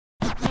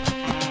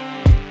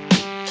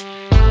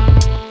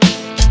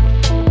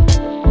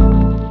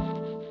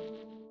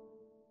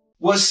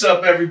What's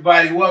up,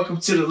 everybody? Welcome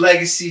to the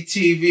Legacy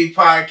TV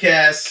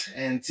podcast.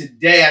 And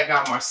today I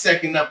got my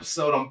second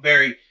episode. I'm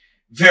very,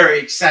 very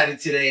excited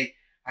today.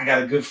 I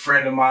got a good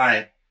friend of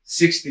mine,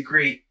 6th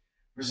degree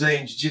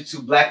Brazilian Jiu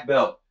Jitsu black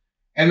belt,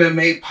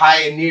 MMA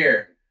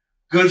pioneer,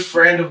 good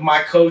friend of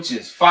my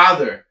coach's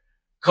father,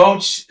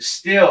 Coach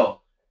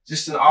Still,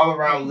 just an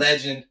all-around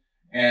legend.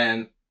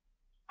 And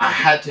I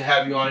had to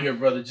have you on here,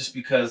 brother, just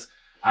because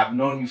I've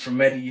known you for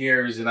many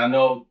years and I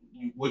know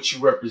what you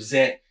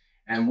represent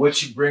and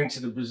what you bring to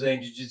the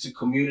Brazilian Jiu-Jitsu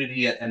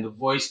community and the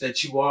voice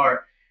that you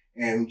are.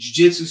 And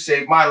Jiu-Jitsu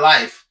saved my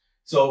life.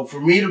 So for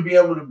me to be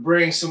able to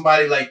bring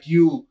somebody like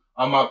you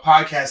on my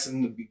podcast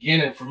in the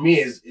beginning, for me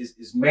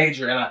is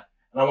major. And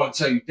I want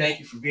to tell you,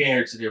 thank you for being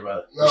here today,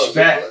 brother. No,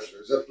 Respect.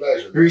 It's a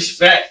pleasure.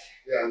 Respect.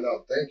 Yeah,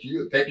 no, thank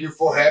you. Thank you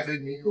for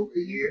having me over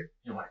here.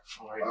 You're like,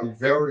 I'm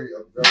very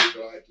glad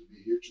to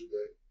be here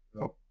today.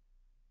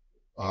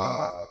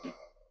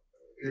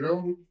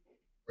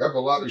 We have a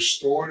lot of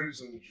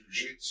stories in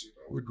Jiu-Jitsu.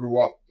 We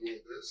grew up doing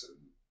this. And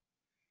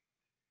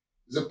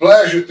it's a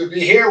pleasure to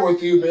be here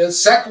with you, man.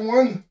 Second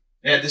one?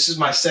 Yeah, this is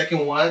my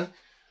second one.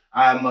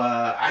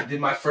 I did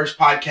my first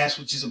podcast,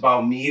 which is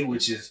about me,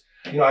 which is,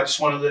 I just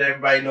want to let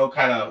everybody know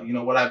kind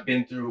of, what I've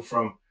been through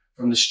from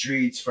the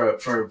streets,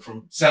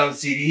 from selling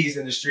CDs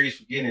in the streets,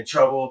 from getting in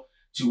trouble,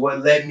 to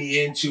what led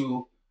me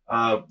into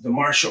the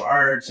martial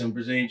arts and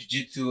Brazilian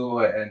Jiu-Jitsu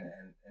and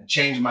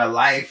changed my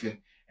life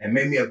and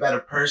made me a better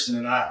person.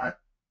 And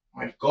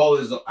my goal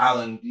is,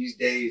 Allan, these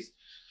days,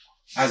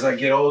 as I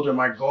get older,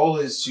 my goal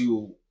is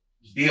to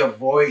be a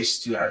voice,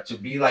 to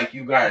be like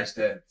you guys,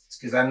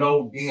 because I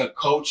know being a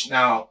coach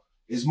now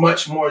is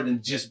much more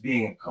than just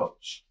being a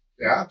coach.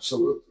 Yeah,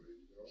 absolutely.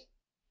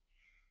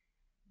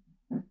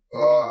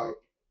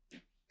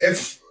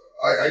 If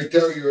I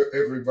tell you,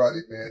 everybody,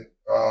 man,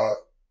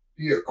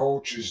 be a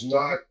coach is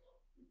not,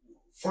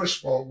 first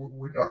of all,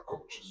 we're not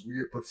coaches. We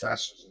are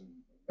professors and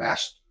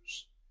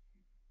masters,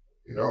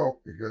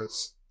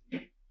 because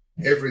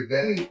every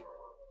day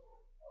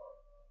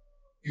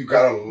you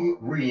got to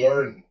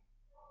relearn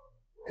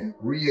and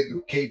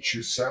re-educate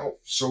yourself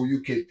so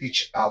you can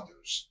teach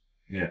others.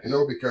 Yeah.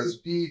 Because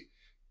be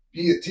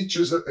a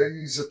teacher is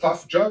a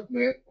tough job,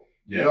 man.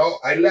 Yeah.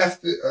 I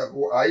left,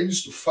 I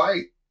used to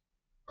fight.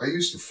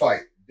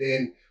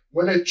 Then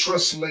when I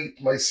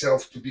translate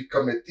myself to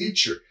become a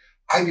teacher,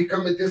 I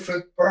become a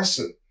different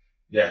person.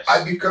 Yes.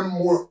 I become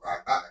more,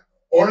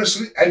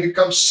 honestly, I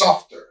become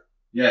softer.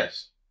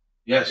 Yes.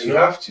 Yes, you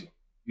have to.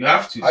 You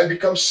have to. I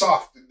become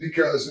soft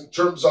because in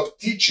terms of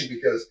teaching,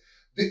 because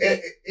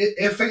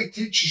if I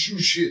teach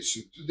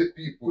Jiu-Jitsu to the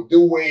people the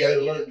way I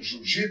learned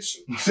Jiu-Jitsu,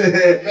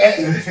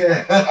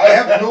 man, I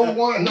have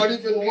not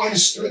even one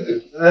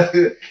student.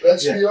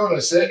 Let's be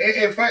honest.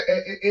 If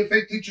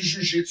I teach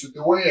Jiu-Jitsu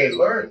the way I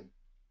learned,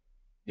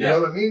 you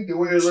know what I mean? The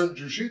way I learned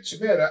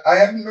Jiu-Jitsu, man, I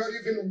have not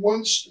even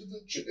one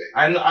student today.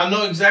 I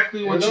know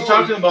exactly what you're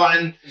talking about.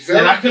 And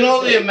I can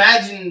only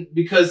imagine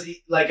because,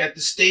 at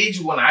the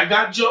stage when I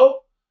got Joe,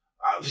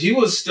 he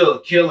was still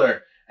a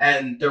killer.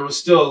 And there was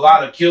still a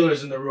lot of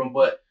killers in the room.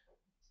 But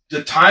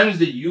the times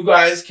that you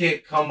guys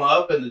can't come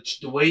up and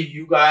the way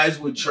you guys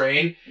would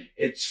train,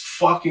 it's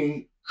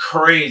fucking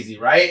crazy,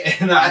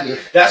 right? And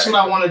that's what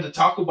I wanted to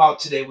talk about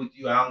today with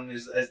you, Allan,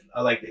 is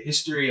like the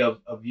history of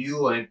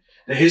you and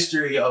the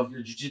history of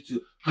your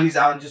jiu-jitsu. Please,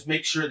 Allan, just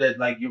make sure that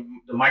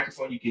the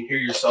microphone, you can hear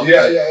yourself.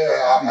 Yeah.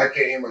 I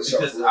can't hear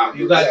myself.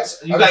 Because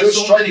you got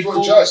so many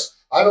cool...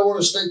 I don't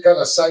want to stay kind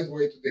of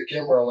sideways to the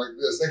camera like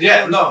this.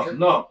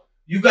 No.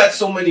 You got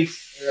so many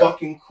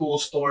fucking cool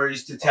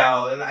stories to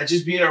tell. And I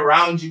just being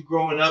around you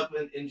growing up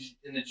in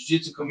the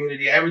jiu-jitsu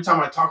community, every time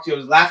I talked to you, I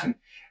was laughing.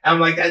 And I'm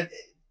like,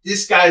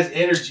 this guy's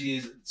energy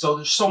is... So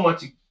there's so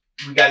much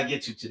we got to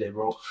get to today,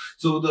 bro.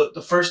 So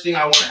the first thing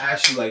I want to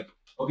ask you,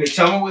 okay,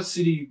 tell me what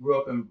city you grew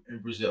up in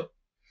Brazil.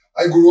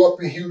 I grew up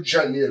in Rio de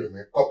Janeiro,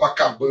 man.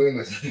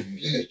 Copacabana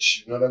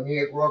Beach. You know what I mean?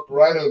 I grew up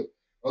right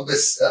on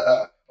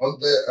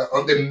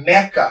the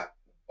Mecca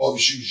of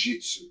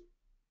Jiu-Jitsu.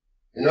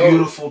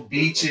 Beautiful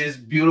beaches,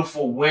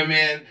 beautiful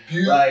women,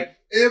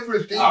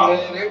 everything,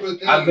 man,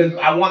 everything.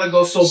 I want to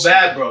go so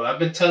bad, bro. I've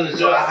been telling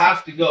Joe I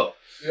have to go.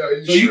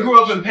 Yeah, so you grew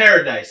up in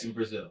paradise in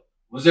Brazil.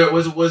 Was it?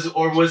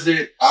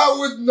 I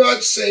would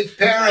not say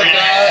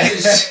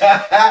paradise.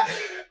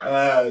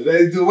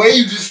 The way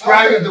you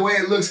describe it, the way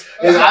it looks,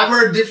 I've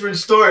heard different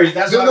stories.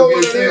 That's why I'm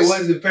going to say it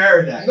wasn't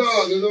paradise.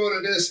 No, you know what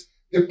it is?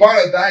 The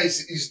paradise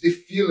is the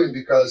feeling,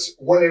 because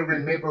when I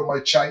remember my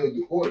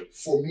childhood,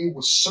 for me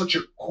was such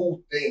a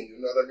cool thing,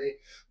 you know what I mean?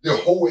 The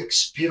whole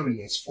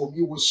experience for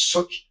me was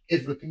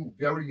everything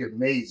very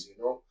amazing,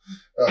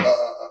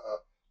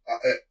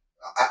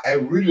 I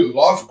really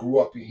grew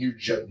up in Rio de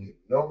Janeiro,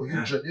 Rio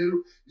de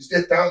Janeiro is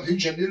the town, Rio de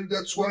Janeiro,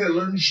 that's where I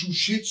learned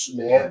Jiu-Jitsu,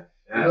 man.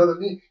 You know what I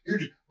mean?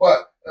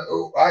 But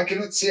I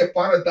cannot say a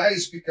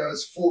paradise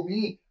because for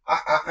me,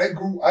 I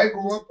grew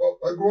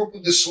up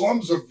in the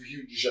slums of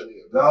Rio de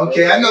Janeiro.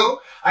 Okay, I know.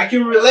 I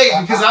can relate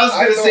because I was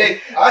gonna say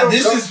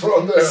this is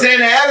from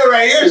Santa Ana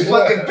right here is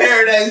fucking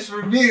paradise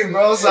for me,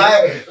 bro. So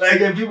I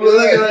like if people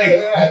look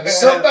like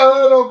Santa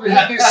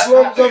Ana, the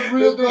slums of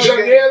Rio de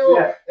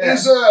Janeiro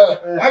is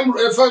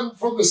if I'm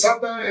from the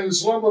Santa Ana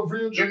slum of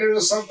Rio de Janeiro,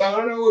 Santa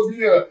Ana would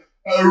be a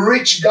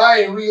rich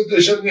guy in Rio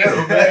de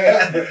Janeiro,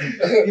 man.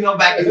 You know,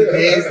 back in the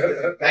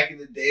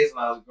days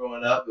when I was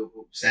growing up,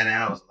 Santa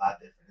Ana was a lot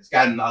different. It's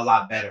gotten a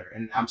lot better,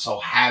 and I'm so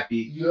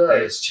happy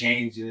that it's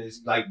changed, and it's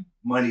like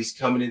money's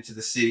coming into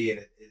the city,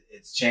 and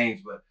it's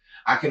changed. But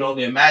I can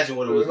only imagine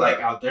what it was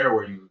like out there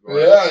where you were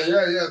growing up.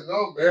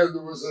 No, man,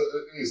 there was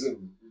a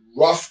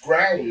rough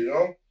ground, you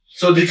know.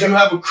 So did you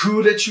have a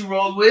crew that you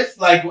rolled with,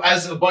 like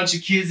as a bunch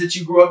of kids that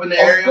you grew up in the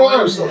area? Of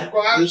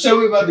course. Tell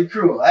me about the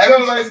crew.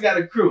 Everybody's got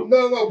a crew.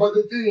 No, but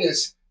the thing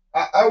is,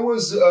 I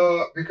was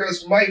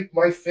because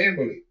my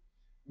family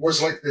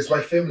was like this.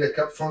 My family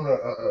came from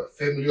a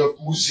family of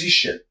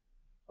musicians,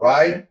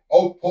 right? Okay.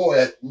 All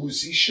poet,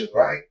 musician,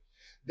 right?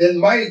 Then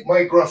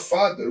my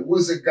grandfather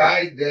was a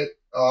guy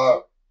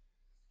that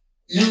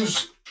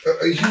used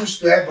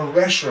to have a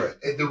restaurant.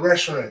 At the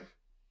restaurant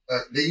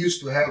they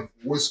used to have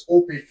was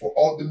open for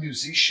all the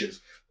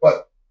musicians.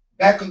 But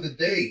back in the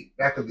day,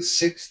 back in the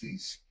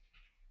 60s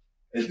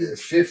and the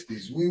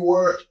 50s, we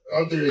were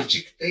under a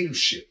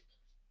dictatorship,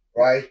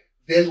 right?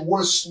 There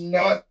was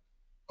not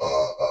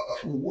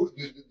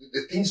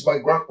the things my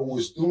grandpa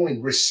was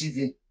doing,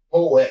 receiving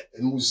poet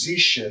and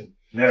musician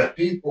and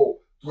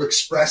people to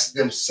express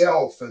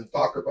themselves and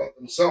talk about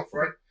themselves,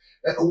 right?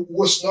 That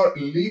was not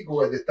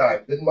legal at the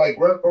time. Then my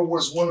grandpa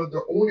was one of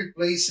the only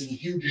places in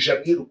Rio de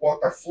Janeiro,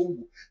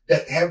 Botafogo,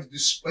 that have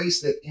this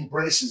place that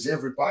embraces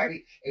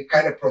everybody and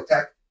kind of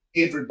protect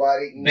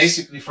everybody.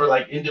 Basically for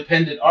like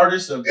independent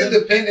artists?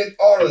 Independent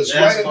artists,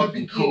 right at the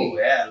beginning. Cool.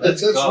 Yeah,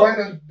 that's right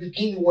at the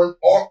beginning when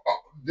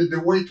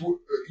the way to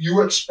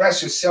you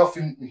express yourself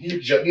in Rio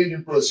de Janeiro,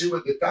 in Brazil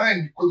at the time,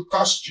 it could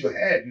cost your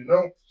head, you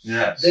know?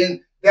 Yes.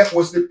 Then that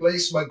was the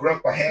place my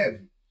grandpa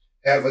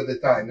have at the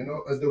time, you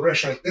know, at the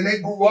restaurant. Then I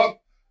grew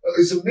up,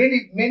 there's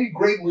many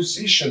great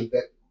musicians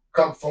that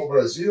come from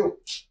Brazil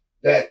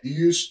that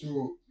used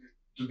to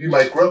be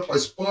my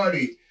grandpa's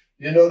buddy,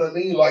 you know what I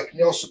mean? Like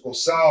Nelson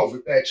Gonçalves,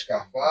 Pet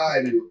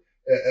Carvalho,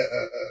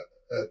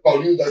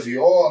 Paulinho da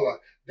Viola.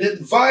 Then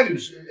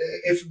various,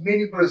 if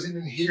many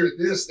Brazilians hear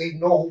this, they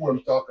know who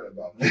I'm talking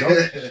about, you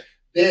know?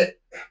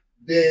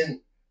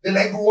 then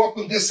I grew up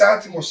in this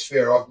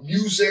atmosphere of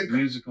music.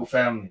 Musical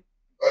family.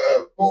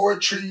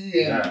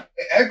 Poetry, and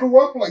I grew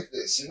up like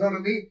this, you know what I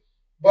mean?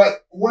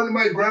 But when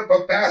my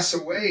grandpa passed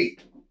away,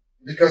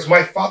 because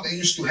my father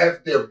used to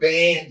have their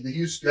band, they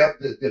used to have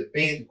the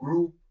band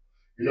group,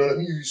 you know what I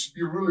mean? It used to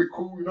be really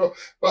cool, you know.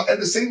 But at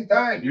the same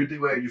time,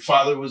 your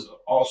father was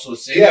also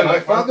singing. Yeah, my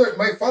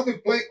father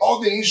played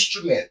all the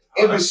instrument,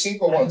 every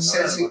single one.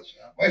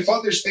 My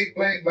father stayed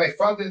playing. My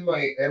father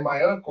and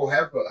my uncle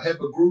have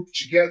a group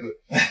together.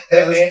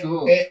 That's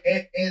cool.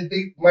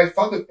 And my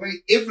father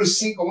played every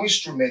single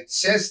instrument,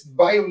 says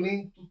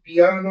violin to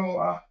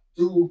piano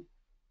to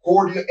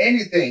accordion,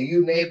 anything,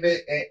 you name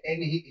it.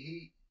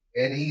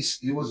 And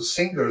he was a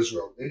singer as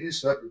well. They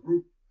used to have a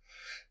group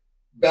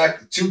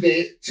back to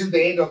the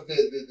end of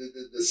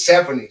the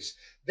 70s.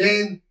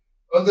 Then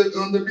on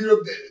the middle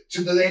of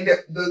to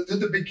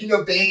the beginning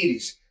of the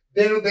 80s.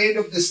 Then at the end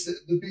of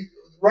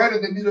right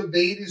in the middle of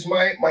the 80s,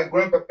 my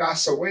grandpa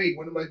passed away.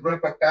 When my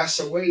grandpa passed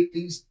away,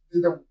 things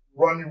didn't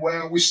run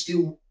well. We're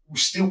still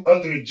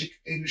under a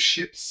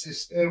dictatorship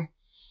system,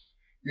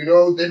 you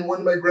know. Then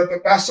when my grandpa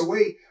passed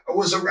away, I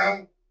was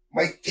around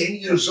 10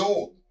 years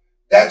old.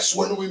 That's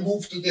when we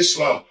moved to the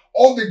slum.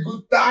 All the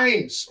good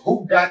times,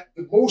 who got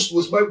the most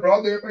was my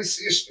brother and my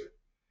sister.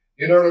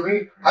 You know what I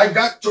mean? I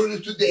got to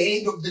the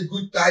end of the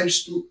good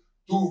times to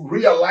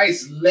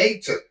realize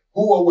later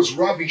who I was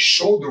rubbing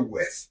shoulder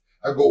with.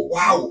 I go,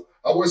 wow,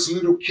 I was a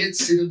little kid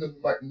sitting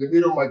in the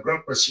middle of my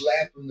grandpa's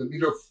lap, in the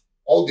middle of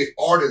all the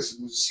artists,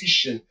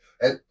 musicians,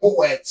 and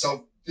poets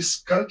of this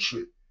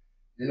country.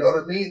 You know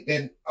what I mean?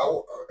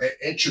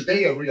 And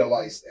today I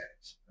realized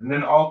that. And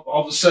then all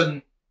of a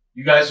sudden,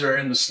 you guys are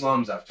in the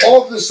slums after.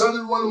 All of a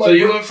sudden, one of my... So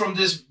you went from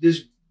this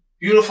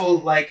beautiful,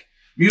 like,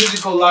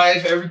 musical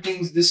life,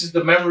 this is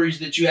the memories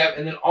that you have,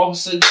 and then all of a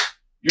sudden,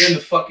 you're in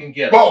the fucking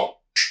ghetto. Boom!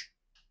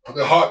 On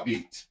the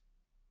heartbeat.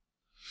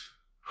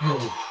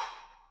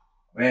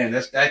 Man,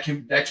 that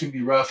can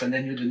be rough. And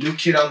then you're the new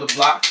kid on the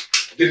block.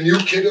 The new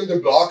kid on the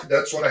block,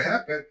 that's what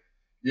happened,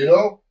 you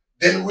know?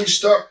 Then we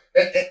start...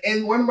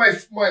 And when my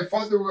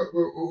father,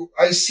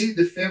 I see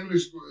the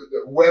families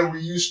where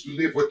we used to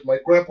live with my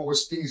grandpa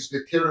was things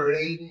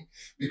deteriorating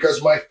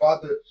because my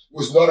father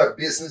was not a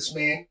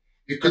businessman.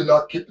 He could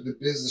not keep the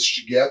business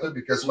together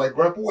because my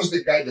grandpa was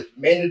the guy that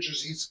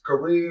manages his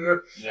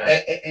career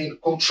and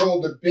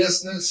controlled the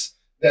business.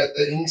 That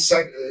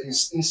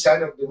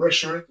inside of the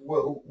restaurant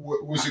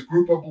was a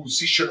group of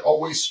musicians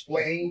always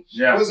playing.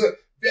 Yeah. It was a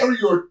very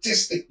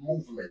artistic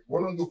movement.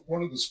 One of the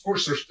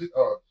first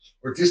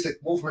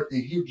artistic movement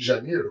in Rio de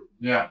Janeiro.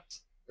 Yeah.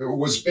 It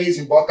was based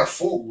in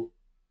Botafogo.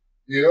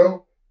 you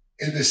know,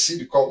 in the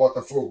city called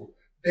Botafogo.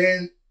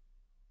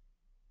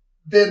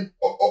 Then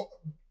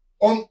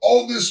on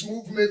all this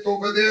movement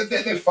over there,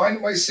 then I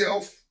find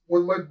myself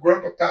when my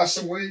grandpa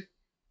passed away,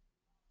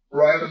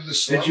 right on the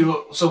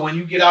slum. So when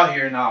you get out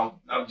here now,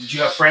 did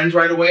you have friends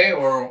right away,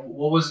 or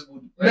what was?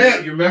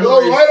 Man, you remember?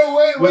 No, right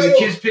away. Was the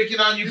kids picking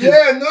on you?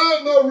 Yeah,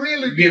 no,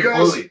 really,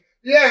 because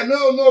yeah,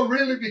 no,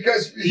 really,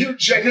 because here,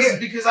 check it.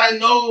 Because I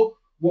know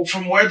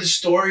from where the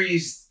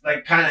story's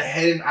like kind of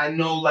heading. I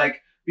know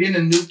like being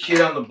a new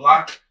kid on the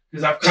block,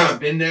 because I've kind of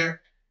been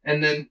there,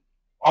 and then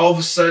all of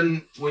a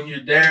sudden when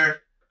you're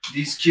there,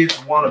 these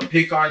kids want to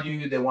pick on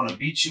you. They want to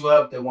beat you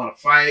up. They want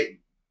to fight.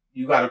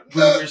 You got to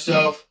prove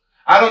yourself.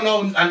 I don't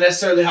know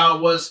necessarily how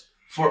it was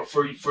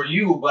for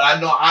you, but I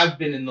know I've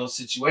been in those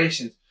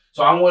situations.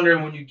 So I'm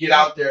wondering when you get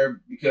out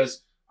there,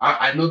 because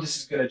I know this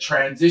is going to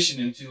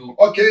transition into...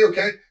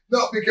 Okay.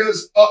 No,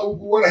 because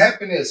what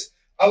happened is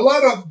a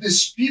lot of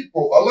these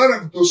people, a lot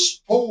of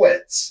those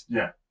poets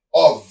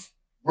of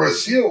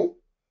Brazil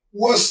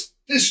was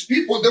these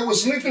people that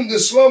was living in the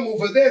slum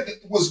over there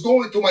that was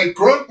going to my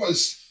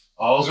grandpa's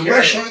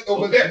restaurant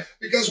over there,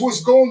 because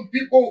was going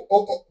people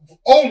of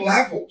all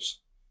levels.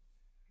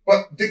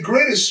 But the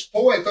greatest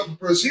poet of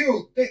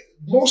Brazil,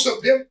 most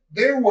of them,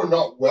 they were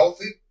not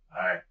wealthy.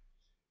 All right.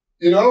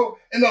 You know,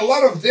 and a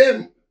lot of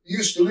them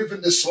used to live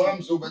in the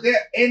slums over there,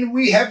 and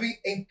we having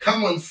in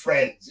common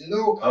friends, you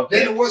know.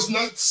 Then it was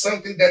not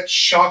something that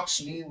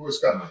shocks me.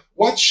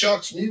 What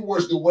shocks me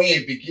was the way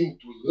I begin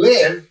to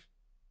live,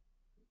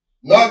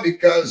 not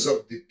because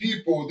of the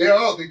people.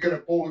 They're gonna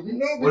bully me.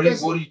 No, what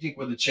do you think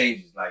were the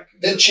changes like?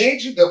 The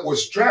changes that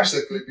was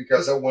drastically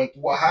because I went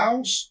to a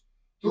house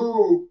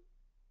to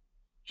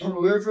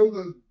live in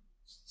the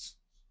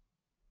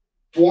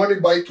 20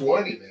 by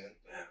 20, man.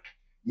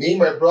 Me,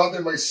 my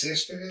brother, my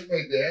sister, and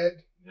my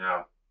dad.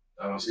 Yeah.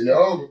 You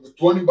know,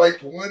 20 by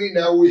 20.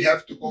 Now we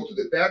have to go to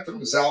the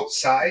bathrooms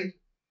outside.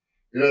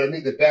 You know what I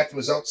mean? The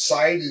bathrooms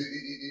outside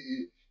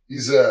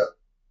is a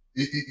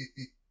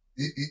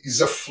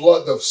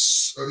flood of,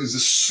 is a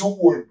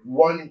sewer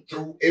running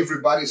through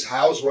everybody's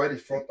house, right in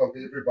front of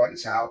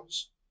everybody's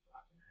house.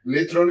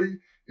 Literally,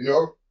 you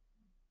know,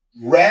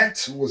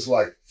 rent was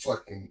like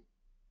fucking...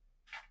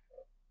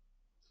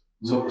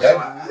 So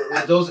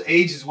at those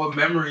ages, what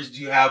memories do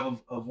you have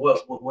of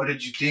what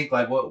did you think?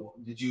 Like, what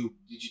did you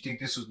think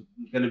this was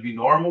going to be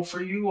normal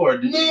for you, or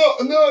did No,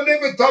 I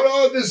never thought,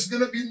 oh, this is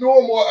going to be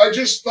normal. I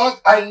just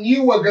thought I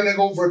knew I'm going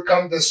to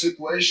overcome the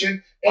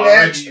situation,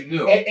 and you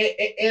knew,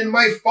 and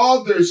my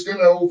father's going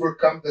to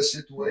overcome the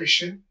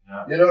situation.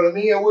 Yeah. You know what I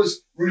mean? I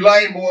was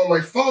relying more on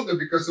my father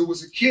because I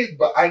was a kid,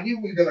 but I knew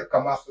we were going to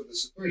come out of the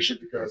situation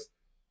because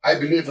I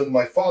believe in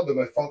my father.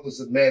 My father's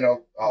a man of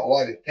a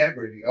lot of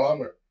integrity,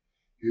 honor.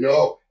 You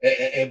know,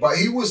 but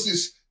he was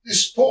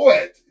this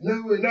poet,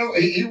 you know,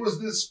 he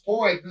was this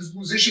poet, this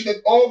musician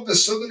that all of a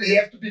sudden he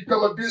had to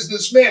become a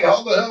businessman.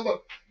 How the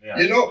hell,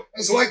 you know,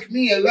 it's like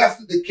me. I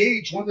left the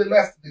cage when they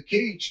left the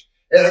cage,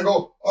 and I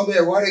go, oh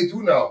man, what do I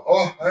do now?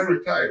 Oh, I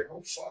retired.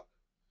 Oh fuck.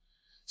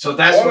 So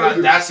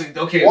that's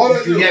okay.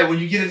 Yeah, when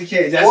you get in the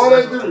cage, that's what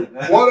I do.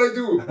 What I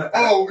do?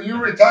 Oh, you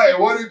retire.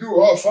 What do you do?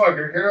 Oh fuck, I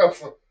get up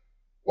for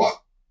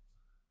what?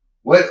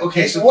 What?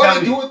 Okay, so what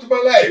I do with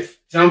my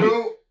life? Tell me.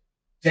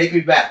 Take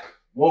me back.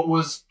 What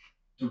was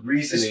the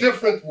reasoning? It's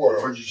different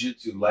world for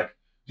jiu-jitsu. Like,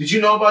 did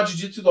you know about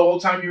jiu-jitsu the whole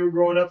time you were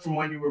growing up from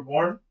when you were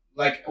born?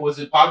 Like, was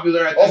it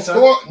popular at that time?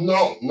 Of course,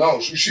 no.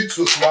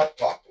 Jiu-jitsu was not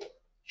popular.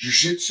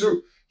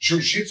 Jiu-jitsu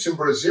in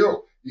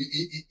Brazil,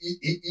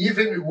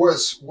 even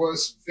was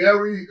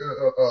very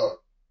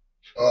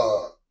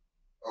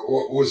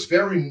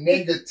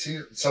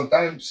negative.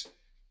 Sometimes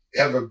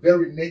have a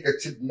very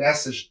negative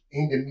message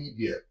in the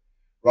media,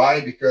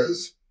 right?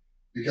 Because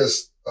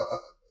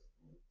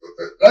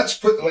let's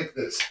put it like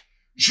this.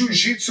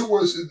 Jiu-jitsu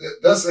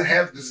doesn't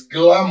have this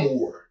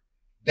glamour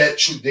that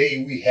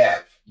today we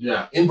have.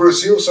 Yeah. In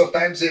Brazil,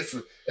 sometimes if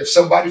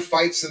somebody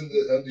fights on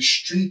the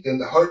street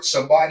and hurts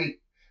somebody,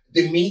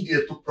 the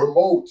media to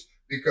promote,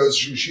 because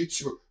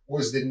Jiu-jitsu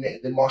was the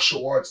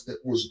martial arts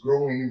that was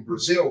growing in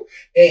Brazil.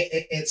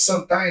 And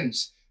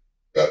sometimes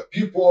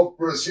people of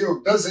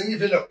Brazil doesn't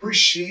even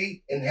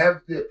appreciate and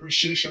have the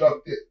appreciation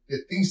of the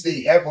things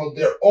they have on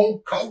their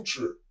own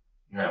culture.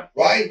 Yeah.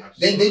 Right? Absolutely.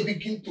 Then they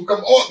begin to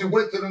come, oh, they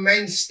went to the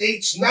United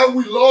States. Now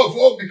we love,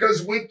 oh,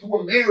 because went to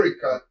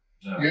America.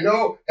 Yeah. You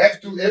know,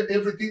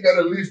 everything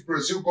gotta leave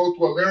Brazil, go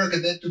to America,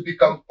 then to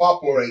become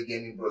popular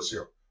again in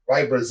Brazil.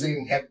 Right?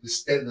 Brazilians have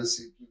this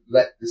tendency to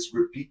let this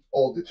repeat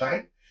all the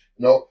time.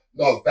 You know,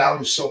 not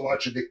value so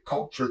much of the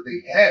culture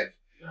they have.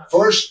 Yeah.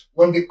 First,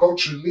 when the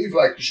culture leave,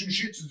 like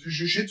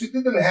Jiu-Jitsu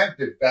didn't have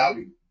the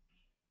value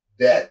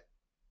that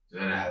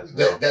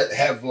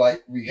have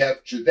like we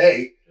have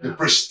today, the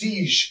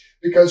prestige.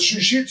 Because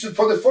Jiu-Jitsu,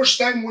 for the first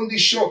time when they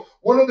show,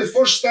 one of the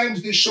first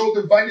times they showed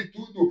the Vale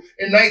Tudo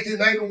in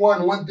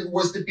 1991, when it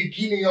was the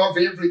beginning of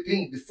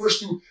everything. The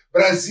first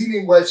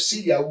Brazilian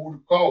UFC, I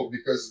would call,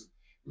 because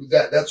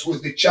that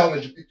was the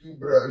challenge between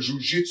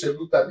Jiu-Jitsu and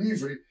Luta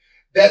Livre.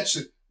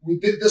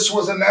 This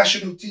was a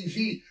national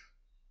TV.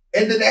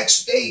 And the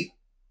next day,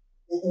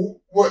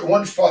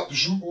 one fought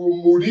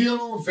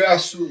Murilo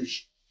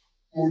versus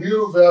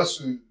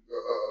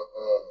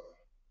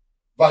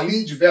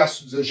Valide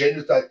versus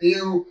Eugênio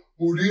Tadeu,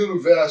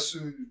 Murilo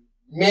versus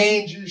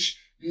Mendes,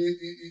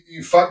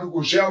 e Fábio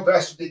Gugel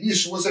versus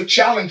Denis. Was a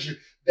challenge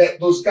that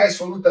those guys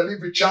from Luta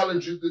Livre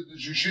challenged the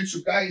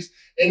Jiu-Jitsu guys,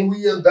 and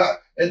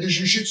the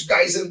Jiu-Jitsu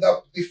guys end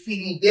up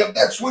defeating them.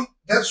 That's when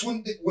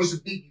it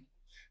was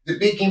the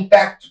big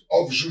impact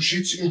of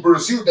Jiu-Jitsu in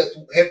Brazil that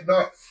have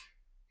not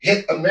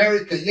hit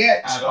America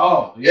yet. At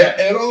all, yeah.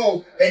 At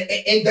all.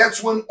 And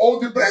that's when all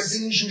the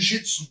Brazilian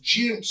Jiu-Jitsu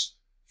gyms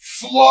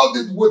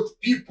flooded with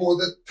people,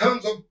 the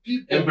tons of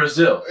people. In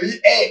Brazil?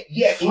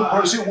 Yeah, in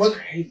Brazil.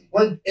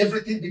 When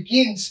everything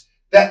begins,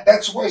 that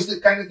was the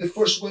kind of the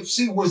first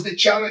UFC, was the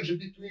challenge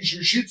between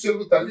Jiu-Jitsu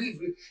and Luta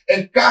Livre.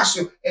 And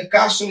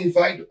Carlson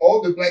invited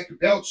all the black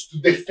belts to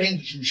defend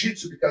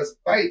Jiu-Jitsu, because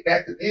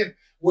back then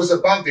was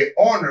about the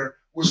honor,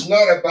 was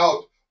not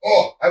about,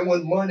 oh, I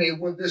want money, I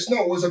want this.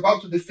 No, it was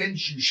about to defend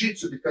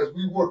Jiu-Jitsu, because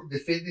we were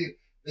defending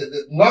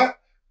not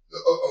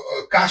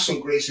Carlson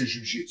Gracie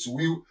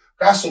Jiu-Jitsu.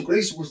 Carlson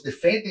Gracie was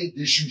defending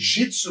the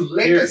Jiu-Jitsu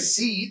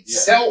legacy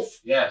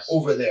itself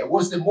over there. It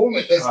was the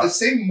moment, that's the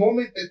same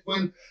moment that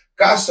when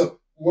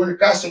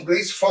Carlson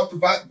Gracie fought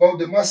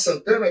Valdemar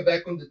Santana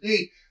back on the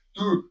day,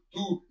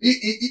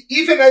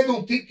 even I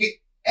don't think it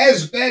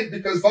as bad,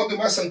 because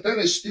Valdemar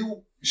Santana he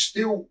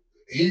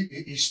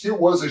still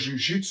was a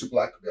Jiu-Jitsu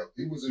black belt.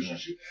 He was a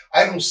Jiu-Jitsu.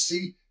 I don't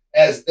see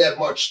as that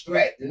much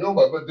threat, you know,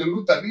 but the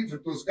Luta Livre,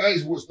 those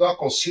guys was not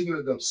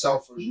considering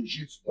themselves a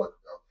Jiu-Jitsu black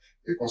belt.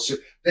 They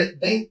consider that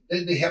then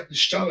they have this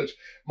challenge.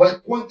 My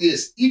point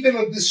is, even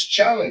on this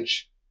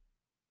challenge,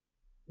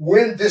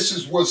 when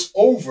this was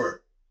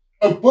over,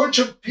 a bunch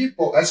of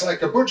people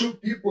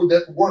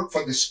that work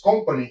for this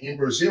company in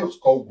Brazil, it's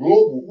called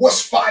Globo,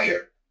 was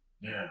fired.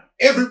 Yeah.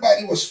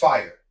 Everybody was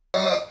fired.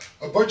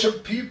 A bunch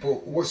of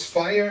people was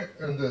fired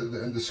in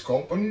this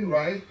company,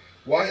 right?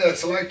 Why?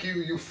 It's like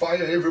you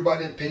fire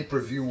everybody in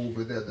pay-per-view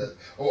over there,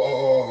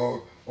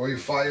 or you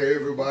fire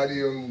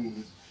everybody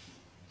on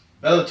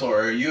Bellator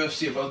or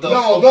UFC.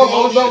 No,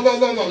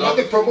 not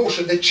the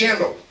promotion, the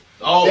channel.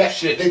 Oh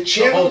shit! The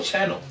channel. The whole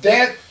channel.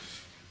 That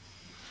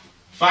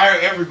fire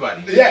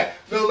everybody. Yeah.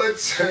 No,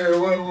 let's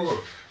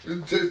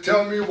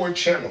tell me one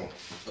channel.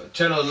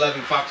 Channel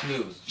 11 Fox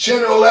News.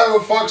 Channel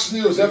 11 Fox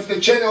News. After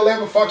the Channel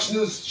 11 Fox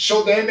News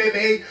showed the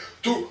MMA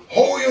to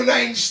whole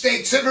United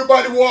States,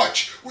 everybody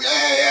watch.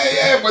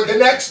 Yeah. But the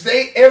next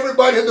day,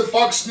 everybody in the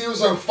Fox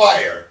News on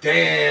fire.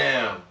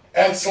 Damn.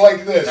 That's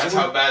like this. That's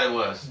how bad it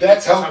was.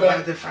 That's how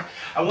bad.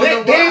 I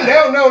wonder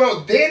why.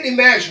 No. Then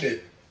imagine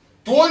it.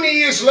 20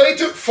 years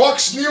later,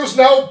 Fox News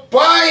now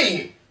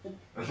buying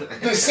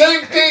the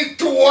same thing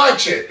to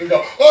watch it. You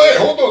go, oh, hey,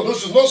 hold on,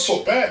 this is not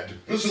so bad.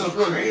 This is so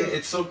crazy.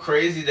 It's so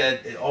crazy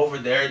that over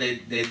there they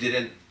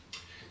didn't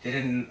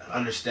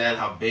understand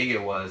how big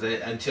it was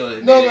until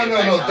it. No.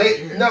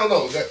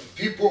 That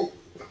people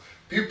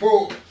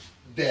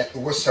that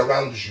was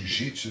around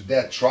Jiu-Jitsu,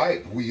 that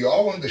tribe, we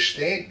all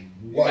understand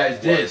what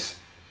it was.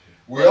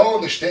 We all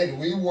understand.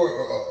 We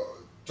were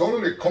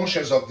totally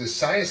conscious of the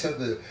science and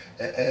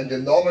the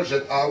knowledge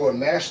that our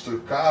master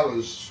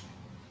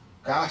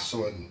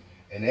CARLSON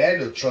and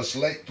Elliot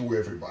translate to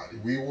everybody.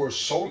 We were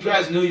so. You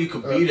guys knew you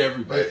could beat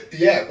everybody.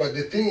 But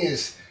the thing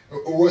is,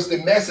 was the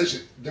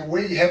message, the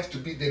way you have to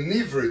be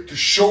delivered to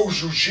show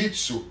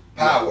Jiu-Jitsu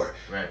power.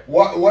 Right.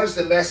 What is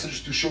the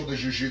message to show the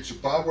Jiu-Jitsu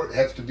power? It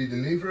have to be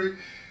delivered.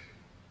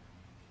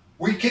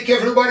 We kick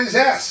everybody's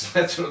ass.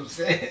 That's what I'm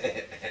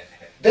saying.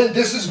 Then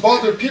this is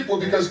bother people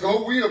because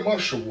we are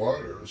martial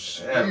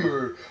warriors.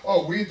 Yeah.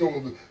 We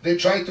don't. They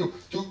try to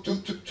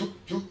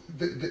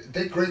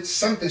they create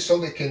something so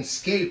they can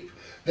escape.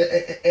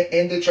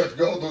 And they try to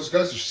go, those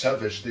guys are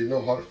savage, they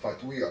know how to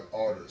fight. We are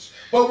artists.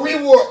 But we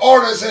were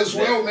artists as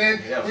well,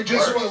 man. Yeah,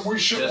 we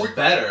should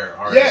better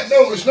artists. Yeah,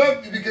 no, it's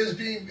not because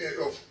being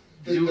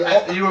you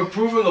were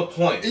proving a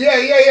point.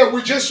 Yeah.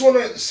 We just want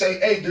to say,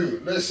 hey,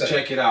 dude, listen.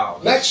 Check it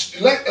out.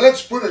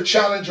 Let's put a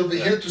challenge over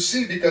here to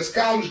see, because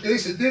Carlos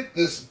Gracie did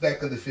this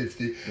back in the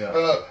 50s.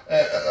 Yeah.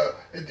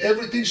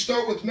 Everything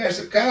started with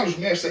Master Carlos,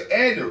 Master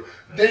Elio.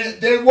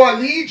 Then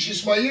Walid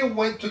Ismail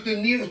went to the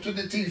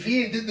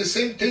TV and did the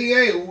same thing.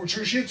 Hey,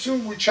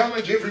 Jiu-Jitsu, we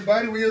challenge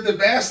everybody, we are the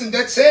best, and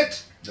that's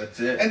it. That's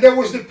it. And that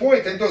was the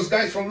point. And those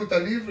guys from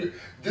Luta Livre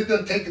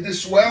didn't take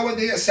this well, and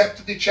they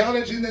accepted the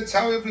challenge, and that's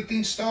how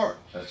everything started.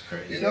 That's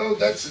crazy. You know,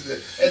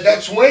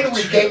 that's when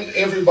we came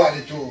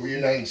everybody to the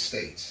United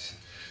States.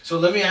 So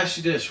let me ask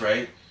you this,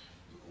 right?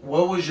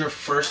 What was your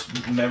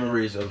first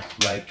memories of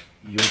like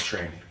your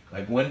training?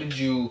 Like, when did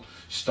you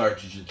start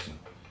Jiu-Jitsu?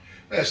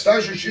 I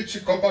started Jiu-Jitsu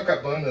in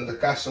Copacabana in the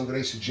Carlson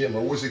Gracie gym. I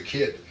was a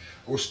kid.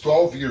 I was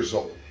 12 years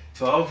old.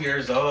 12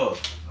 years old.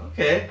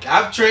 Okay.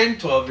 I've trained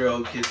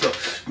 12-year-old kids. So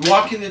you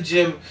walk in the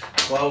gym,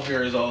 12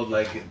 years old,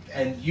 like,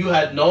 and you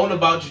had known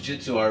about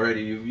Jiu-Jitsu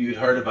already. You'd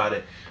heard about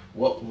it.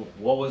 What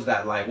was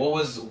that like?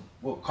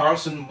 What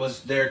Carlson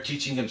was there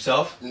teaching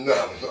himself?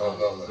 No.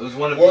 It was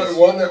one of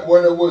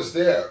when I was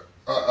there,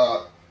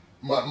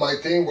 my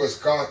thing was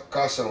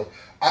CARLSON.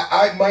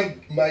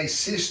 My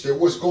sister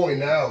was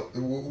going out,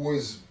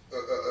 was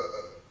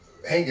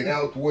hanging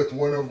out with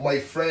one of my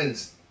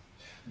friends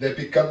that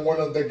become one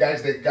of the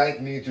guys that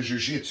guide me into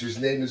Jiu-Jitsu. His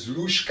name is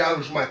Luis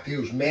Carlos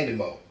Mateus,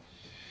 Manimal.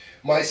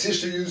 My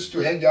sister used to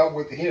hang out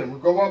with him,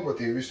 go out with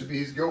him, used to be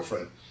his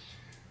girlfriend.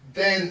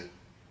 Then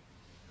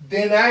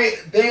I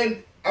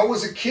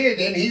was a kid,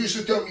 and he used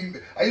to tell me,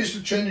 I used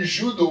to train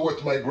judo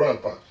with my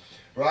grandpa,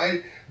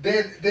 right?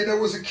 Then I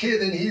was a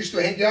kid, and he used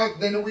to hang out.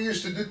 Then we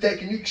used to do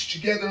techniques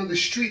together on the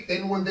street.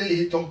 Then one day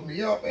he told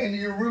me, "Oh man,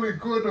 you're really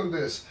good on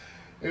this."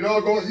 You know,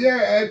 I goes,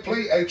 "Yeah,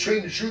 I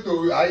train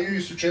judo. I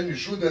used to train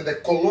judo in the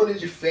Colônia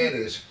de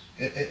Férias,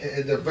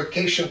 the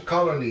vacation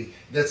colony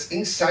that's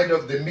inside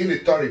of the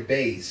military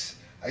base.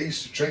 I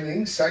used to train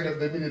inside of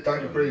the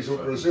military base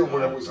of Brazil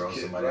when I was a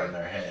kid." Right? On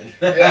their head.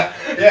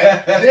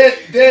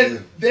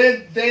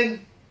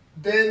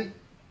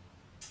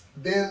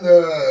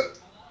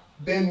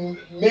 Then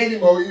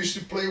Manimal used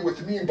to play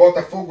with me in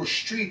Botafogo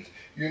Street.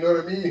 You know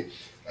what I mean?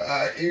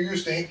 He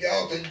used to hang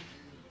out and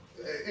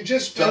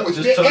just play with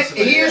me.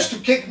 He used to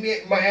kick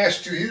my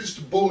ass too. He used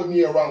to bully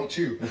me around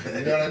too.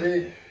 You know what I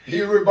mean?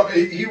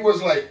 He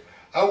was like,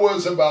 I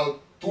was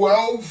about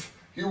 12.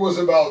 He was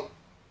about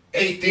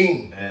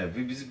 18. Yeah,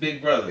 he's a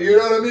big brother. You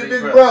know what I mean?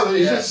 Big brother.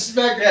 He just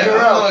smacked me around.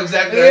 I know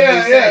exactly what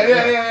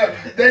Yeah.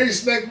 Then he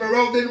smacked me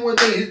around. Then one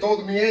day he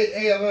told me,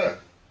 hey, Allan,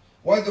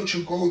 why don't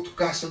you go to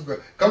CARLSON?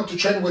 Come to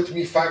train with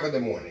me 5 in the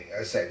morning.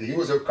 I said, he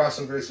was a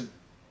CARLSON GRACIE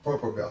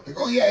purple belt. They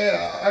go,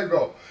 yeah, I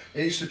go.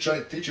 He used to try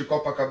to teach you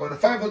Copacabana.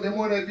 5 in the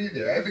morning I'd be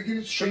there. I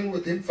began to train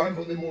with him 5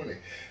 in the morning.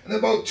 And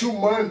about 2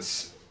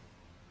 months,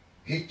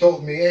 he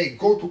told me, hey,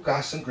 go to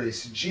CARLSON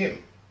GRACIE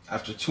gym.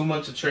 After 2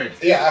 months of training?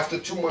 Yeah, after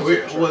 2 months of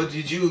training. Well,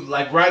 did you,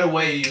 like right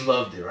away you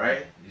loved it,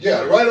 right?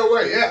 Yeah, right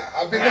away,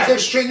 yeah. Because I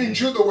was training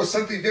judo was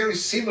something very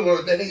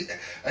similar.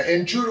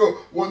 In judo,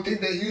 one thing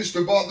that used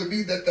to bother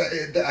me that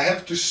I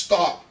have to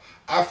stop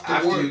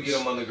afterwards. After you get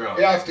them on the ground.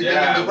 Yeah, after getting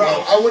on the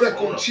ground. I want to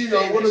continue,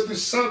 I want to do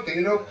something,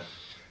 you know.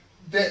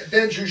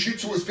 Then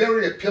Jiu-Jitsu was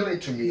very appealing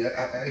to me.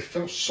 I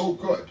felt so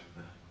good.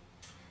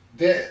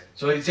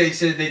 So they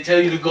said they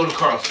tell you to go to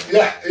CARLSON.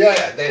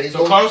 Yeah.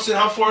 So CARLSON,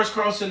 how far is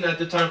CARLSON at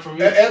the time from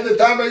you? At the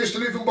time I used to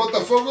live in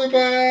Botafogo,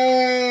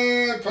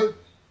 about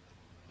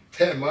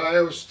 10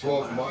 miles,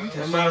 12 miles.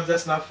 10 miles,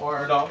 that's not far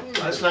at all.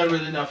 That's not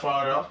really not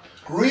far at all.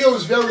 Rio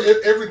is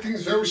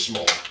everything's very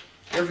small.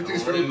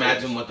 Everything's very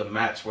imagine close. what the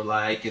mats were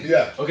like. And,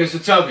 yeah. Okay, so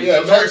tell me.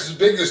 Yeah, mats as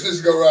big as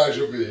this garage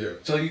over here.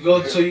 So you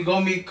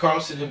go meet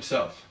CARLSON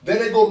himself.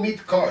 Then I go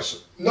meet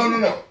CARLSON.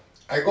 No.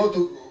 I go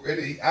to,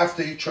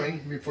 after he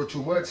trained me for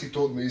 2 months, he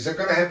told me, he's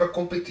going to have a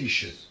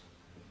competition.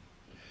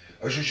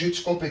 A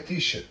Jiu-Jitsu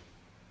competition.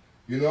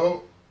 You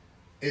know?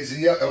 It's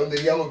on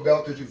the yellow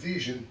belt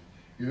division.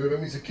 You know what I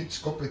mean? It's a kids'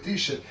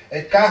 competition.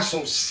 And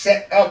CARLSON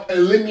set up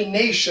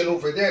elimination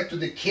over there to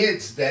the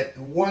kids that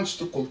wants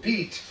to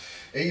compete.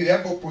 And you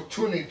have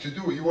opportunity to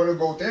do it. You want to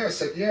go there? I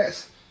said,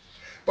 yes.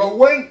 But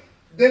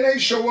then I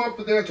show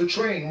up there to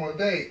train one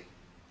day.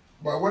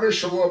 But when I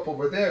show up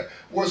over there,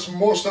 was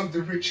most of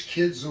the rich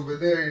kids over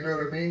there, you know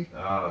what I mean?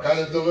 Oh, kind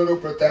of the little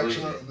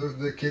protection of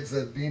the kids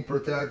that being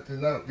protected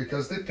now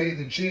because they pay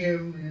the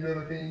gym, you know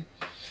what I mean?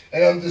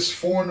 And I'm this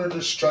foreigner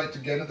just trying to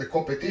get in the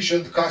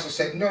competition. The CARLSON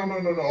said, no,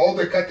 all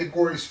the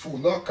categories full,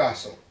 not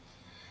CARLSON.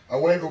 I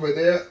went over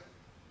there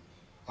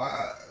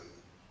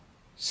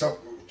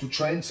to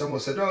train. Someone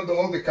said, oh,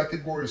 all the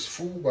categories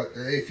full, but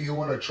if you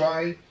want to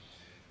try,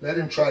 let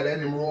him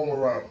roll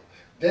around.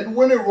 Then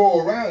when I roll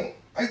around,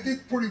 I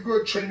did pretty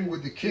good training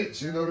with the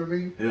kids, you know what I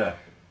mean? Yeah.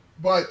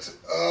 But,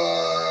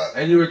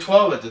 and you were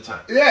 12 at the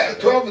time? Yeah,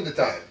 12 at the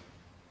time.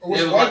 It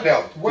was white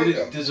belt.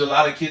 There's a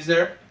lot of kids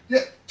there?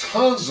 Yeah,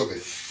 tons of it,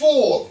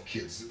 full of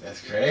kids. That's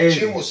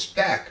crazy. The gym was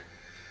packed.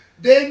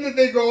 Then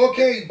they go,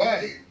 okay,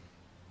 bye.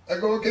 I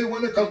go, okay,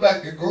 when they come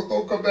back, they go,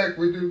 don't come back,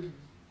 we do.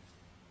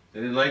 They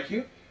didn't like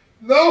you?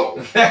 No.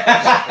 I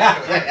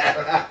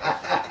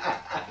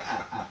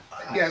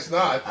guess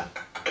not.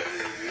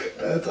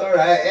 That's all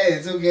right. Hey,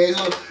 it's okay.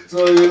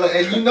 So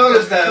and you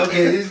notice that,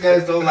 okay, these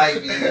guys don't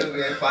like me. They'll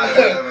get fired.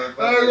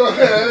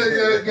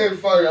 I get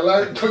fired. I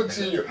like to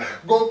continue.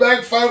 Go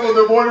back 5 in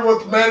the morning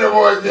with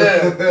Manimal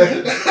again.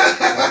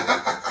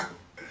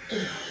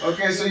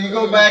 Okay, so you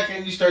go back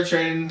and you start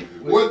training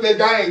with the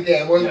guy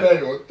again. With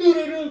Manimal.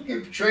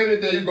 Keep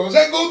training there. He goes,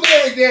 hey, go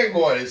there again,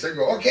 boys. I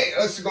go, okay,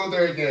 let's go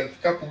there again.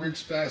 A couple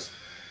weeks passed.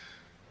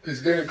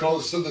 It's getting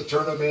close to the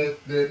tournament.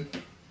 Then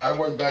I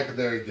went back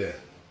there again.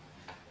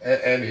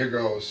 And he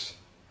goes,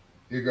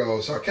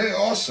 okay,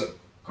 awesome.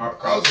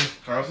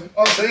 CARLSON?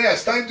 Oh, so yeah,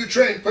 it's time to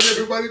train. Put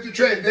everybody to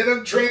train. Then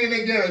I'm training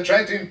again. I'm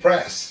trying to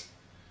impress.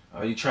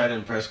 Oh, you try to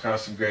impress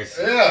CARLSON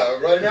GRACIE. Yeah,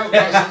 right now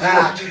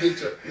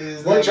CARLSON's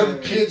a bunch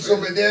of kids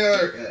over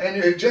there. And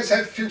you just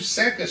have a few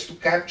seconds to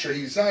capture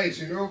his eyes,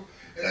 you know.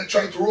 And I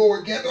tried to roll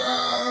again.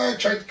 I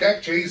tried to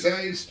capture his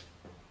eyes.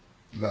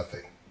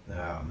 Nothing.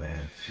 Oh,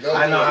 man. No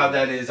I know how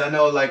that is. I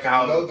know, like,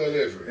 how no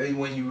delivery.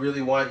 When you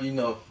really want, you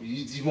know,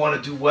 you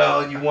want to do well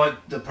and you want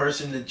the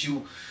person that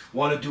you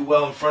want to do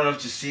well in front of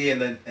to see,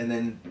 and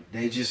then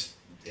they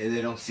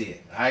don't see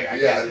it. I yeah,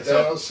 get it. they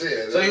don't see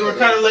it. So you were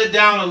kind of let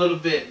down a little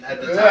bit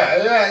at the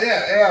time.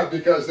 Yeah.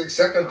 Because the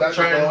second time,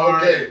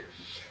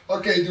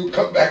 okay, do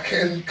come back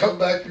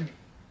a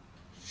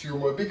few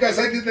more, because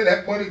I didn't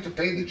have money to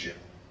pay the gym.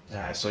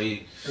 Yeah, so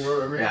you know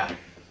what I mean? Yeah.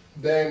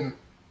 Then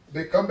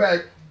they come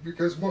back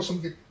because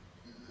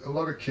a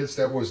lot of kids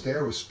that was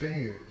there was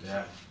paying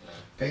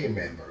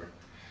member.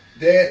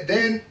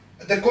 Then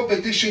the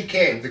competition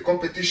came. The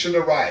competition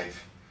arrived.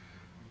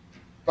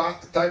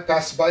 Time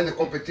passed by. The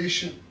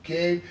competition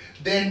came.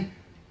 Then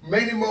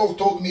Manny Mo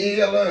told me,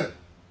 "Hey, Allan,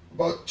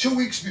 about 2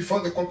 weeks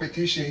before the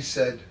competition, he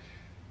said,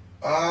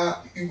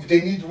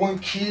 they need one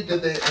kid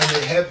and they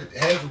have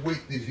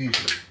heavyweight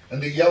division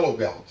and the yellow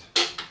belt."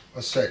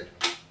 I said,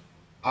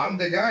 "I'm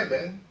the guy,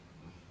 man."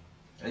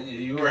 And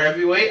you were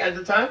heavyweight at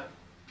the time?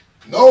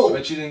 No.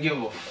 But you didn't give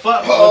a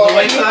fuck what the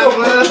weight class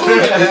was?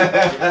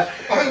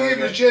 I didn't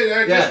give a shit.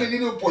 I just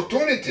needed an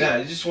opportunity. Yeah,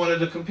 you just wanted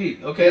to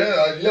compete. Okay.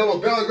 Yeah, yellow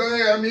belt. I go,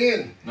 "Hey, I'm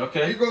in."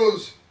 Okay. He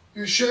goes,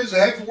 "You sure it's a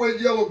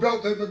heavyweight yellow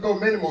belt?" I go,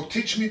 "Minimal,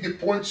 teach me the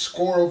point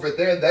score over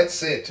there, and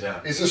that's it."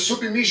 Yeah. It's a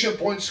submission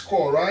point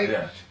score, right?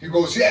 Yeah. He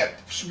goes, "Yeah,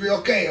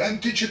 okay, let me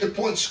teach you the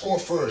point score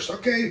first,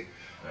 okay?"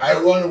 Yeah. I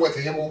run with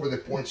him over the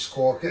point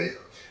score, okay?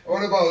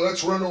 What about,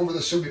 let's run over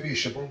the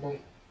submission, boom, boom.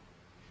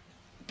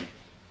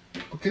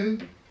 Okay?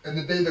 And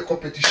the day the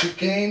competition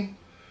came,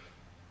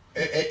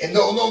 and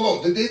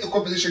no, the day the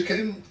competition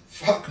came,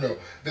 fuck no.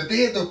 The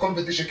day the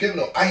competition came,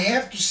 no. I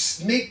have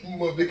to make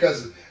more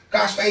because,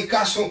 hey,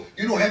 CARLSON,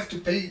 you don't have to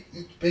pay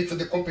for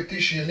the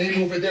competition, your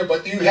name over there,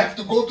 but you have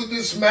to go to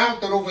this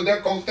mountain over there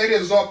called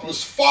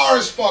Teresópolis, far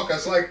as fuck.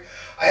 It's like,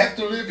 I have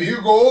to live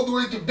here, go all the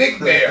way to Big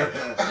Bear.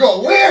 I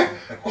go, where?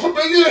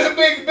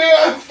 Big Bear?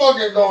 I'm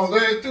fucking going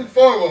there, too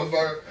far,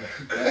 motherfucker.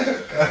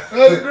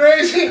 That's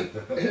crazy.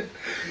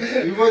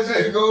 You want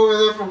to go over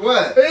there for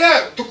what?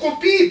 Yeah, to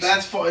compete.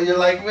 That's far. You're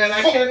like, man,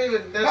 I can't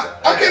even.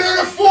 I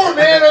cannot afford,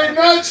 man. Are you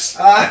nuts?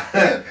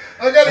 I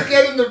gotta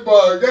get in the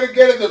bar. I gotta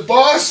get in the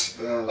bus.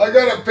 I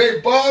gotta pay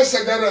bus.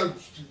 I gotta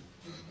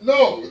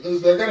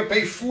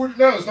pay food.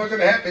 No, it's not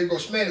gonna happen. He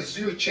goes, "Man, it's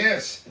your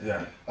chance."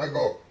 Yeah. I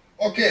go,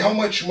 "Okay, how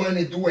much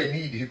money do I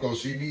need?" He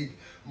goes, "You need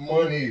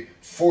money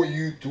for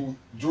you to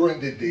during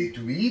the day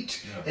to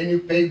eat, and you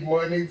pay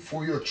money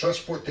for your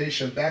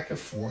transportation back and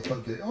forth."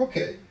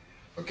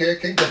 Okay, I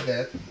can get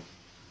that.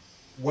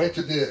 I went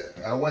to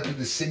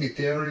the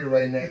cemetery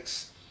right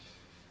next.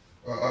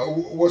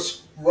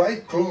 Was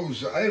right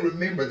close. I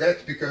remember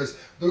that because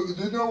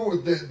you know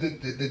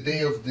the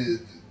day of the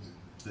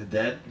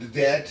dead. The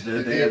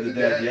day of the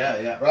dead.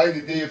 Yeah. Right,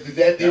 the day of the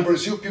dead. In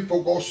Brazil,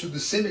 people go to the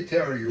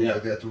cemetery over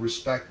there to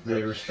respect them.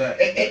 They respect.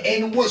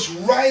 And it was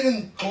right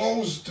and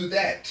close to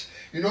that.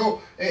 You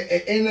know,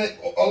 and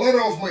a lot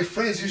of my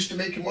friends used to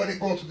make money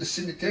going to the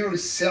cemetery,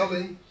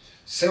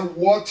 sell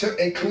water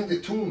and clean the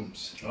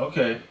tombs.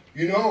 Okay.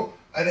 You know,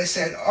 and I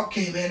said,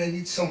 "Okay, man, I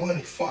need some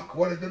money. Fuck,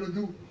 what am I gonna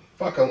do?"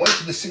 Fuck, I went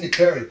to the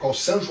cemetery called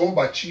São João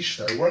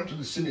Batista. I went to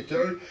the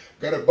cemetery,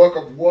 got a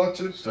bucket of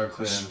water,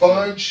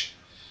 sponge,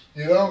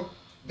 you know.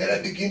 Then I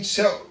begin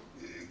to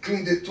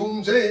clean the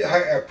tombs. Hey, I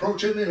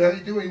approach him, "How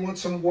you doing? You want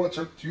some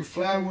water? A few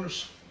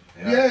flowers?"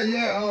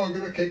 Yeah. Oh, I'm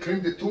gonna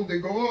clean the tomb. They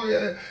go, "Oh,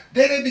 yeah."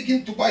 Then I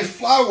begin to buy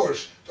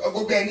flowers. I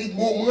go, "Okay, I need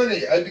more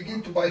money." I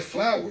begin to buy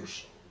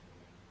flowers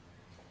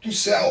to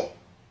sell.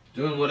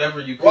 Doing whatever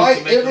you could right,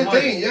 to make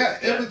everything, money.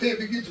 Everything. I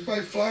begin to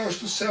buy flowers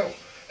to sell.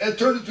 And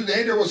turned it to the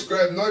end, I was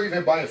not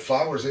even buying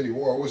flowers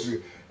anymore.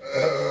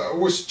 It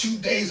was 2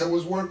 days. I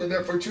was working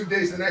there for 2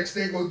 days. The next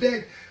day, I go,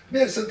 "Dang,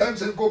 man,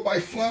 sometimes I go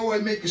buy flour, I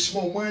make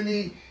small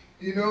money,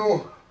 you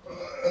know.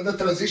 And the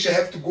transition, I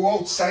have to go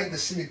outside the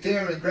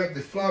cemetery and grab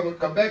the flour and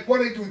come back. What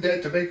I do there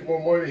to make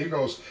more money?" He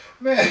goes,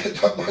 "Man,"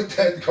 my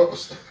dad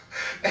goes,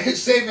 "Hey,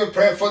 save a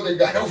prayer for the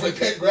guy over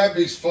there, grab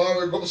his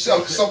flour and go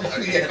sell to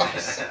somebody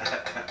else."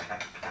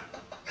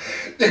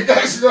 The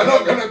guy's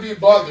not gonna be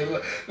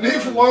bothered.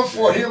 Leave one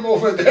for him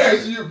over there,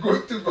 you're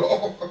good to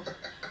go.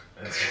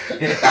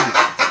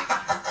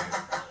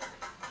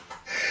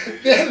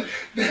 then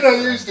I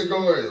used to go,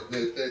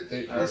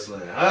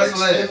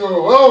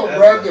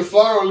 grab the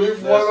flower,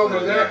 leave one over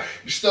there.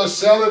 You start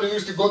selling. I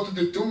used to go to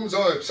the tombs.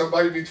 Oh, if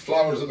somebody needs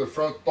flowers in the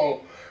front,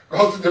 go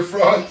to the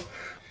front.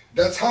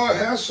 That's how I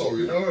hustle,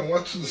 you know. I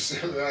went to the.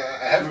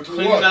 I have to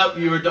cleaning up.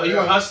 You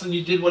were hustling.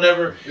 You did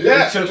whatever.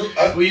 Yeah.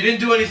 Well, you didn't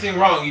do anything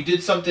wrong. You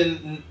did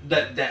something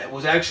that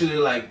was actually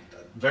like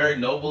very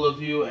noble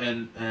of you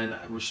and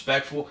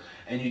respectful.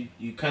 And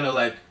you kind of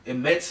like, it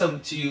meant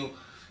something to you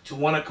to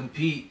want to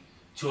compete,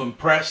 to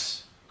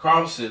impress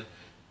CARLSON,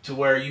 to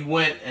where you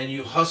went and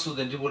you hustled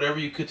and did whatever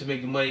you could to make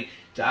the money.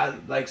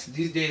 Like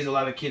these days, a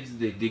lot of kids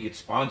they get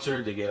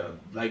sponsored. They get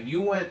like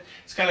you went.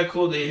 It's kind of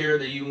cool to hear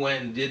that you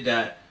went and did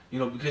that. You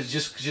know, because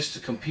just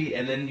to compete,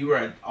 and then you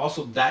were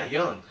also that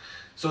young,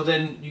 so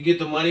then you get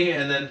the money,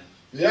 and then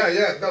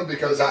no,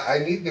 because I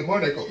need the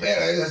money. I go,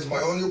 man, that's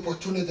my only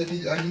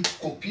opportunity. I need to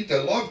compete. I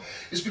love.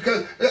 It's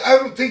because I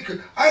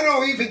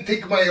don't even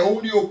think my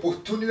only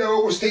opportunity. I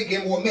always think,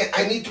 well, man,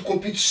 I need to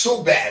compete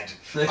so bad.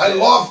 I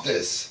love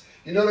this.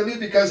 You know what I mean?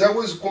 Because I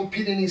was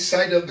competing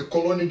inside of the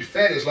Colônia de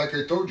Férias, like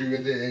I told you,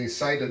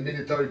 inside the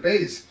military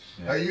base.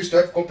 Yeah. I used to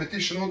have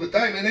competition all the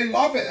time, and I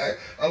love it.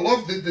 I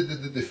love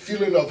the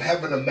feeling of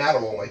having a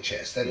medal on my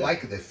chest. I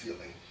like that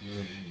feeling.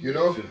 You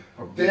know?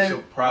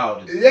 Feel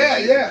proud.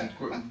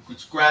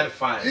 It's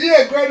gratifying.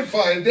 Yeah,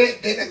 gratifying.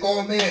 Then I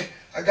go, man,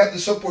 I got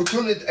this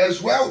opportunity as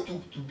well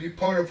to be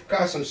part of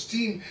CARLSON's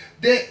team.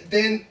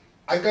 Then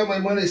I got my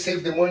money,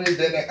 saved the money,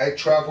 then I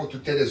traveled to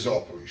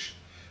Teresópolis.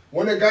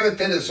 When I got to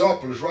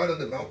Teresópolis, right on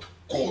the mountain,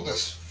 cold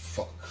as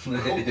fuck.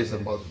 Cold as a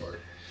motherfucker.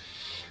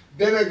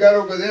 Then I got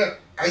over there,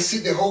 I see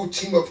the whole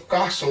team of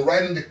CARLSON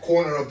right in the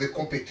corner of the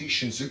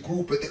competitions, the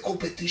group, but the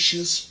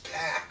competition's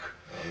packed.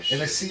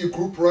 And I see a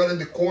group right in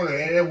the corner,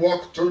 and I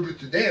walk toward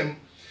to them.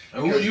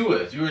 And who were you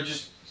with? You were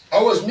just...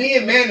 I was me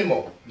and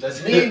Manimal.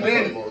 That's me and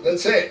Manimal.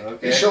 That's it.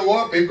 Okay. He show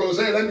up. He goes,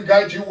 "Hey, let me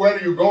guide you. Where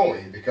are you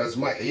going?" Because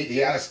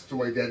he asked to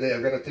my dad, "Hey,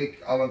 I'm gonna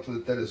take Allan to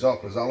the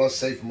Teresópolis. Allan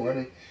saved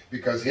money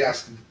because he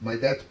asked my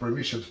dad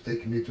permission to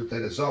take me to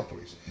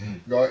Teresópolis."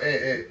 Go,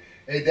 hey,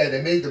 Dad,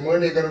 I made the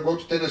money. I'm gonna go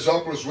to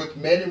Teresópolis with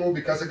Manimal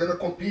because I'm gonna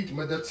compete.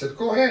 My dad said,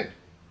 "Go ahead."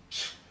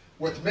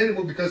 With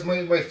Manimal because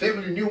my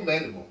family knew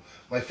Manimal.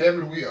 My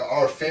family,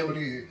 our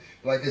family,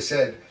 like I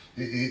said,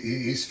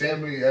 his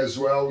family as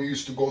well. We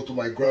used to go to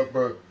my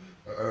grandpa.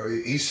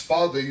 His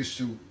father used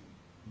to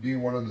be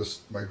one of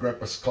my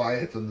grandpa's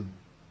clients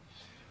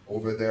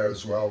over there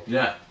as well.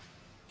 Yeah.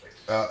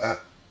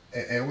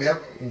 And we have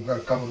a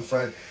common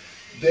friend.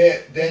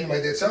 Then my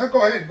dad said,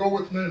 "Go ahead, go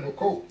with Manimal,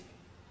 cool."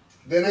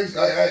 Then I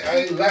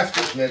left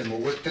with Manimal.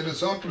 With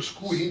Teresópolis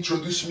school, he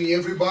introduced me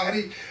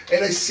everybody,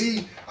 and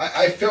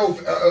I felt,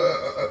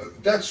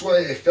 that's why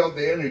I felt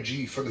the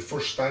energy for the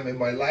first time in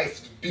my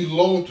life to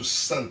belong to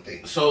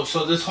something. So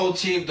this whole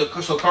team,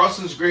 so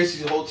CARLSON's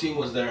GRACIE's whole team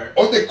was there.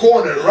 On the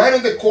corner, right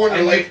on the corner,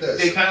 and like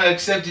this. They kind of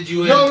accepted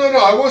you in? No,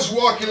 I was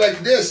walking like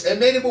this,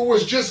 and Manimal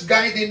was just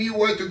guiding me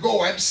where to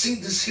go. I'm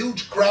seeing this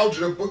huge crowd,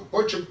 a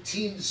bunch of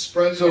teams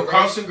spreading So around.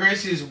 CARLSON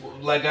GRACIE's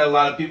like got a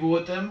lot of people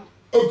with them?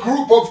 A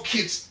group of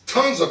kids,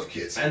 tons of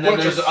kids. And then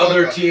there's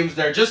other teams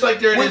there, just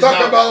like there is now. We're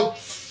talking about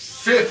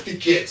 50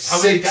 kids.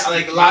 How many,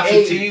 like lots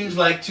 80. Of teams,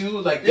 like two?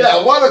 Like yeah, a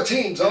lot of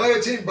teams.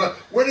 But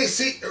when you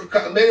see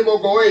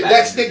Manimal go, "Hey,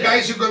 that's the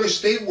guys you're going to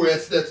stay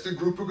with. That's the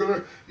group you're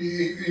going to,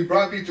 you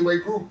brought me to my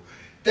group."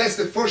 That's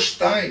the first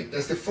time.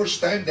 That's the first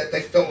time that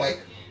I felt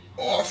like,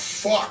 oh,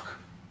 fuck.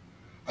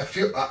 I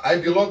feel I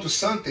belong to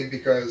something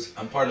because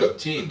I'm part of the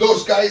team.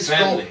 Those guys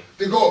Family.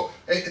 go,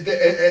 and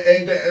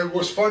it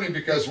was funny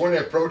because when I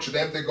approached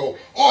them, they go,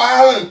 "Oh,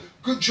 Allan,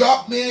 good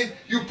job, man.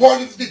 You're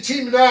part of the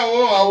team now."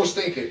 Oh, I was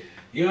thinking,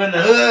 "You in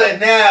the hood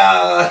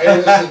now." Hey,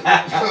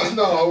 listen,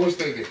 no, I was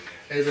thinking,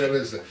 "Hey, man,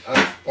 listen,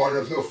 I'm part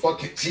of no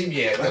fucking team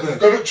yet. I'm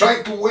gonna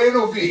try to win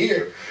over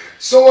here,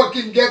 so I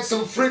can get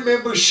some free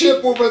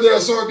membership over there,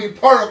 so I'll be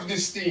part of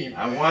this team."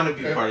 I want to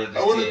be part of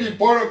this team. I want to be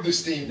part of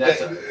this team.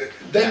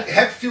 Then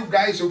have few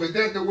guys over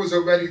there that was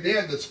already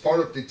there that's part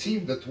of the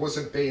team that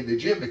wasn't paying the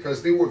gym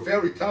because they were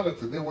very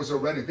talented. They was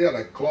already there,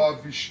 like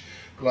Clovis,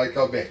 like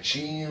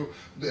Albertinho.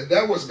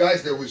 That was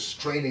guys that was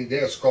training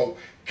there. It's called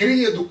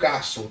Cria do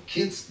CARLSON.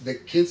 The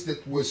kids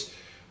that was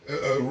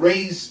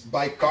raised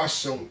by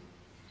CARLSON.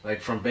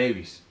 Like from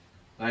babies.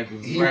 Like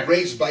he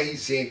raised by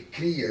his hand,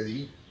 Cria.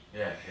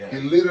 He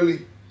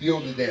literally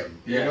build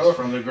them, you know,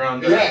 from the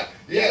ground up.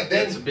 Then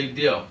that's a big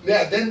deal.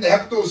 Yeah, then they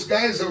have those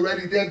guys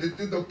already there that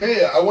didn't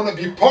pay. I want to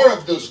be part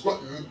of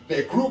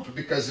their group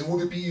because it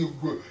would be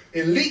an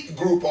elite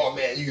group. Oh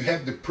man, you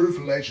have the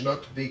privilege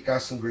not to be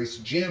CARLSON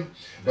GRACIE gym,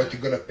 but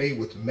you're gonna pay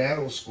with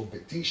medals,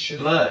 competition,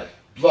 blood.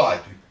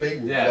 You pay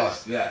with blood.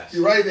 Yes.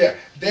 You're right there.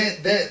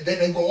 Then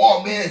they go,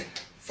 "Oh man,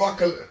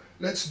 fuck,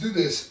 let's do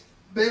this."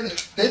 Then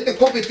the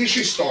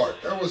competition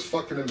start. That was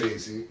fucking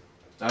amazing.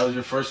 That was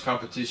your first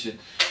competition.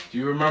 Do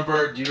you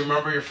remember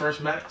your first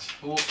match?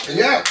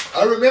 Yeah,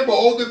 I remember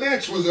all the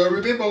matches. I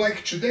remember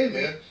like today,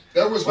 man.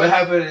 That was what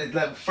happened in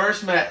the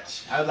first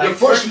match. The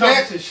first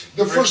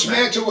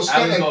match was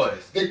kind of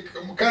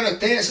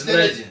tense.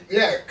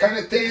 Kind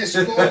of tense.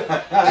 Then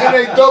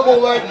I double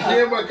like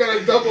him. I kind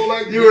of double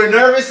like him. You were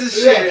nervous as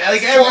shit.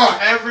 Like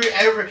every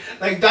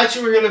like thought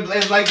you were gonna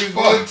like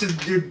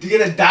you're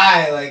gonna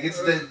die. Like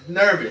it's the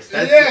nervous.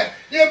 But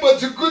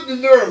it's good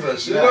and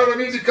nervous. You know what I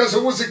mean? Because I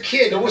was a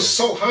kid. I was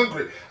so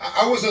hungry.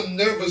 I wasn't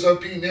nervous of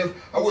being nervous.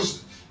 I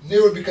was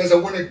nervous because I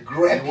want to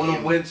grab him. You want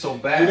to win so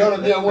bad. You know what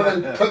I mean? I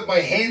want to put my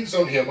hands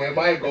on him. My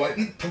mind go, I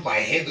need to put my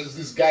hands on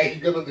this guy.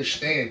 He's going to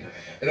understand.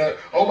 And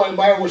all my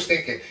mind was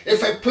thinking,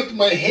 if I put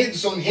my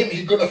hands on him,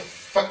 he's going to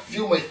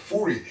feel my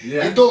fury.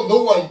 Yeah. He don't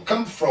know where I'm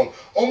come from.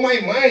 On my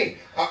mind,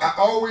 I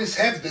always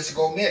have this.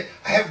 Go, man,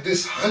 I have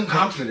this hunger.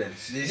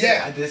 Confidence.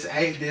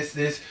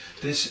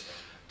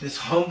 This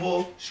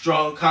humble,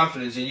 strong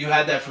confidence, and you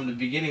had that from the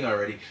beginning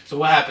already. So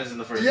what happens in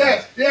the first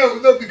match?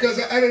 No, because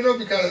I don't know,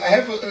 because I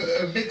have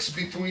a mix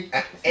between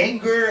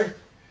anger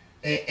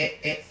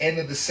and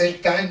at the same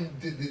time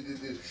the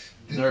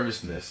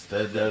nervousness,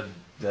 the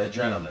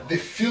adrenaline, the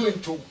feeling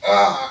to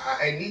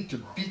I need to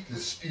beat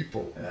these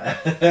people.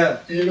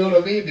 You know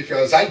what I mean?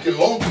 Because I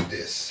belong to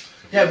this.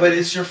 Yeah, but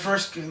it's your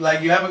first,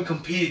 like, you haven't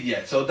competed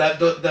yet. So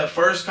that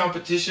first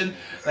competition,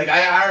 like,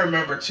 I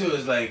remember too,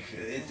 is like,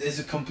 it's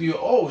a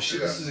oh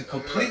shit, this is a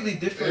completely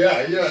different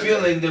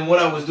feeling than what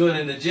I was doing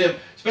in the gym,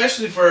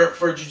 especially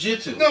for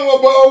Jiu-Jitsu. No,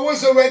 but I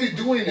was already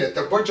doing it.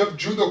 A bunch of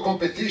judo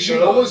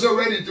competition, I was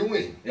already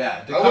doing.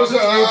 Yeah, I was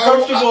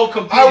comfortable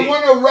competing. I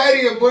won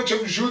already a bunch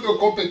of judo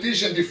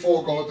competition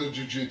before going to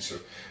Jiu-Jitsu.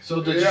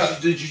 So the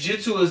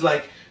Jiu-Jitsu is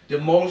like, the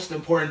most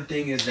important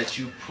thing is that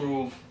you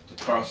prove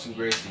CARLSON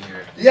GRACIE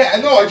here.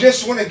 Yeah, no, I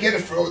just want to get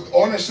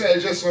honestly, I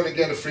just want to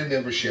get a free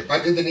membership. I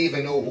didn't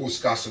even know who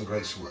CARLSON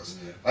GRACIE was.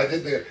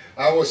 Yeah.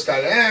 I was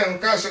kind of,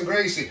 CARLSON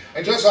GRACIE.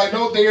 I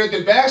know they are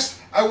the best.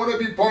 I want to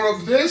be part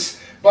of this.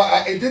 But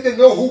I didn't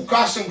know who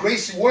CARLSON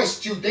GRACIE was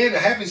till then. I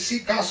haven't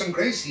seen CARLSON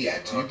GRACIE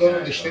yet. You don't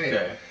understand.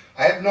 Okay.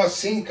 I have not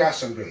seen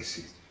CARLSON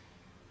GRACIE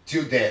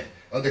till then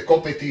on the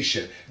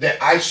competition. Then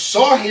I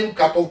saw him a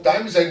couple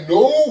times. I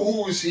know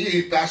who was he.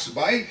 He passed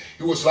by.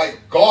 He was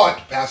like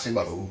God passing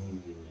by.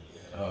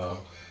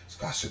 It's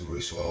CARLSON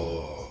GRACIE.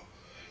 Oh,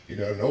 you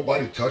know,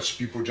 nobody touched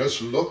people.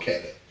 Just look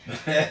at it.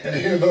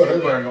 You know what I mean?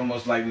 People are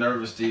almost like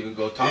nervous to even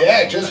go talk.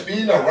 Yeah, just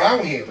being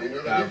around him. You know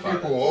what I mean?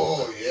 People.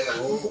 Oh yeah.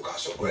 Oh,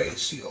 CARLSON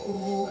GRACIE.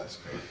 Oh, that's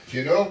great.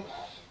 You know.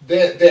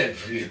 Then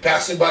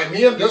passing by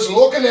me, I'm just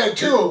looking at it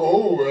too.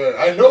 Oh,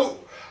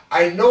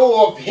 I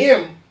know of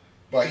him,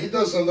 but he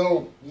doesn't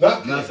know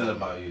nothing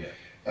about you yet.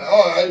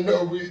 Oh, I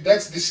know.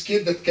 That's this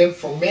kid that came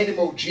from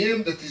Animal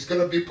Gym that is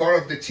going to be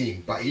part of the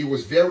team. But he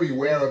was very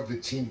aware of the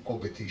team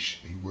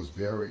competition. He was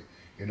very,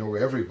 you know,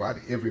 everybody.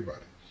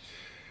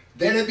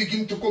 Then I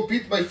began to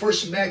compete. My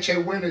first match I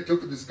went, I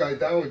took this guy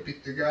down, I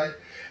beat the guy.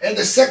 And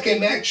the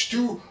second match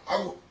too,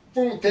 I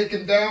won't take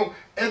him down.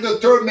 And the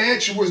third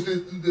match was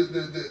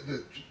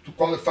to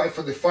qualify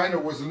for the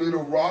final was a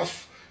little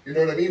rough, you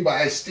know what I mean? But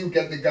I still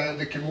get the guy in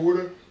the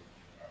Kimura.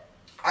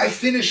 I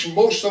finished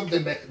most of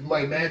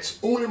my match.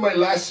 Only my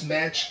last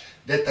match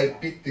that I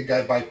beat the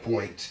guy by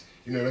point.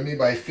 You know what I mean?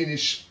 But I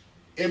finished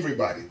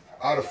everybody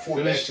out of 4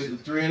 matches.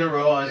 3 in a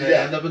row and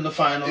then end up in the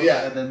final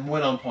and then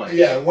win on points.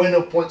 Yeah, win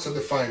on points in the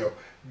final.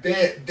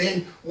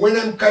 Then when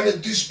I'm kind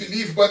of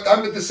disbelieved, but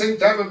I'm at the same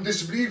time I'm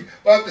disbelieved,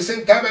 but at the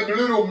same time I'm a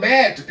little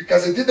mad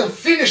because I didn't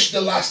finish the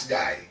last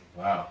guy.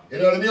 Wow. You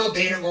know what I mean? All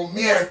day I go,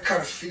 man, I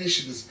gotta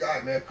finish this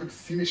guy, man. I couldn't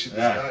finish this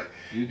guy.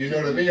 You know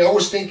what I mean? I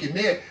was thinking,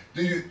 man,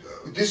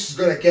 this is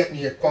gonna get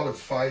me a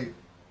qualified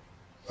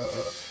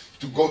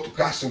to go to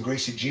CARLSON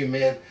GRACIE gym,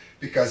 man.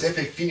 Because if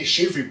I finish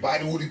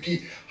everybody, would it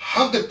be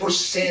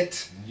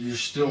 100%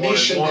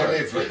 mission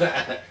delivery?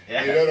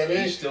 You know what I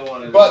mean? You still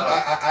want to. But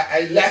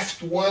I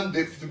left one,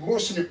 the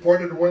most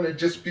important one. I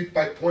just beat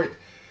by point.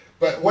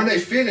 But when I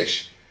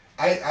finish,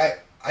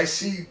 I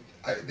see.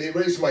 They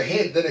raise my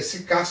head, then I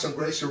see CARLSON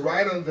GRACIE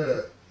right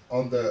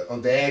on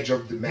the edge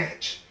of the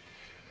match.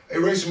 I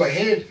raise my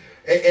hand,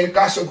 and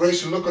CARLSON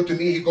GRACIE look at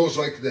me. He goes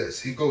like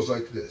this. He goes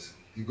like this.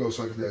 He goes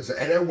like this.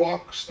 And I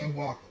walk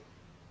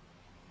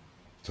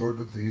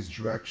toward his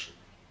direction.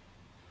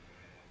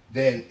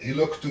 Then he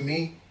looked to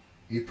me.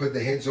 He put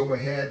the hands on my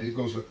head. He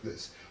goes like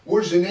this.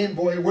 Where's your name,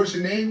 boy? Where's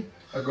your name?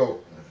 I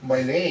go,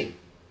 my name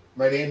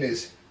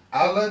is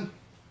Allan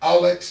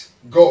Alex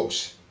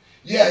Goes.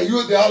 Yeah,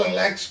 you're the Allan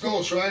Alex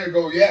Goes, right? I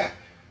go, yeah.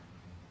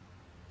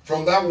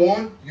 From that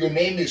one, your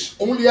name is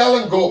only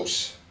Allan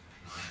Goes.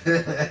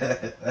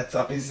 That's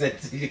all he said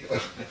to you.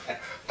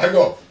 I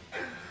go,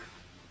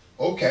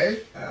 okay.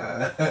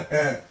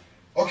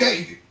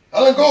 Okay,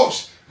 Allan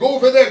Goes. Go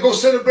over there, go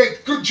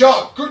celebrate. Good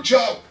job, good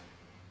job.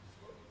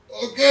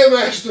 Okay,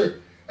 master.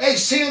 Hey,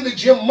 see you in the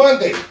gym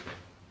Monday.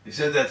 He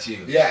said that to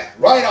you? Yeah,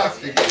 right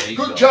after.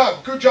 Good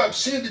job, good job.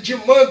 See you in the gym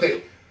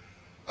Monday.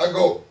 I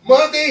go,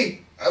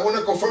 Monday? I want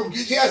to confirm,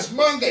 yes,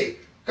 Monday.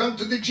 Come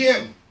to the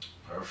gym.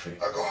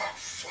 Perfect. I go, oh,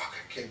 fuck,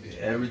 I can't be.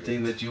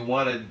 Everything that you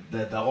wanted,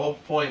 that the whole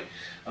point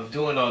of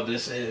doing all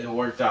this, it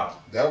worked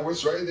out. That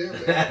was right there,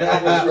 man.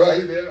 That was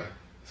right there.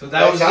 So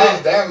that was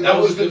it. That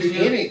was the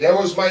beginning. That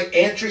was my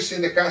entrance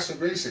in the CARLSON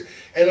GRACIE.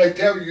 And I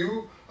tell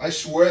you, I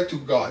swear to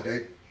God,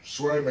 I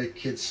swear on my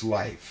kid's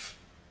life,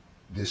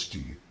 this to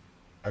you.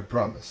 I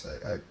promise.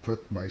 I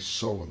put my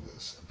soul in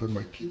this. I put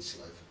my kid's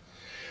life.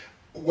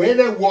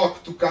 When I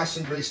walked to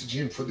CARLSON GRACIE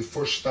gym for the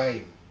first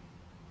time,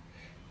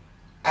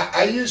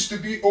 I used to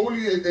be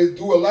only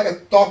do a lot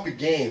of top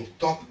game,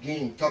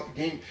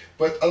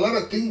 but a lot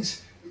of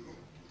things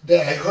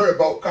that I heard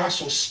about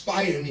CARLSON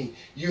inspired me.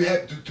 You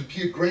have to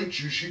be a great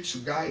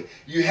jiu-jitsu guy.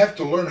 You have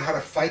to learn how to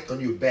fight on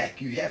your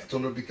back. You have to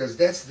learn, because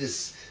that's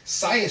this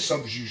science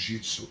of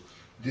jiu-jitsu.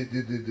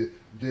 The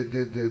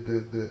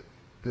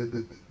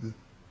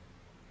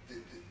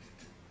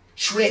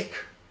trick.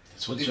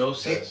 That's what Joe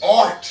says. The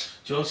art.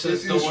 Joe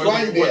says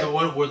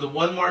we're the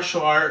one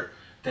martial art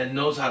that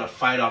knows how to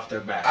fight off their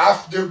back.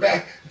 Off their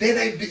back. Then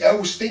I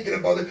was thinking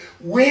about it.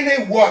 When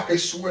I walk, I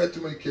swear to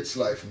my kid's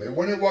life, man.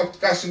 When I walk to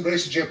CARLSON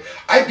GRACIE gym,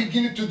 I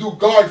begin to do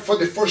guard for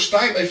the first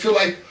time. I feel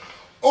like,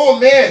 oh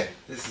man,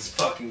 this is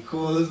fucking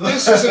cool.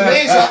 This is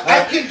amazing.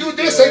 I can do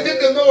this. I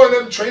didn't know, and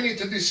I'm training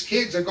to these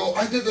kids. I go,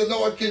 I didn't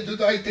know I can do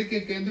that. I think I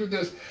can do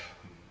this.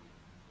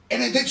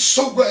 And it did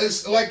so good.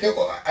 It's like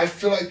I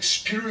feel like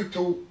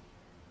spiritual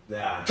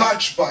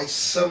touched by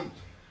some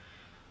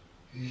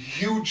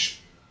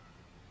huge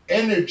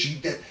energy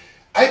that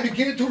I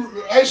begin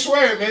to. I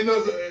swear, man.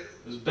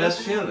 It's the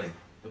best feeling.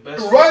 The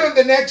best. Right on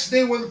the next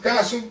day when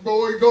CARLSON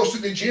goes to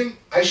the gym,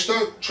 I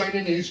start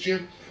training in his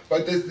gym.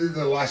 But this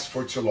didn't last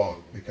for too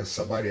long because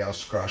somebody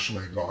else crushed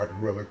my guard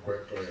really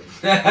quickly.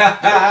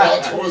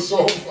 That was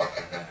over.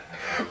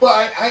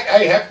 But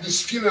I have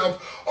this feeling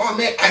of, oh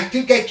man, I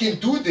think I can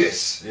do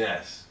this.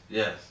 Yes,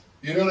 yes.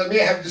 You know what I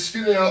mean? I have this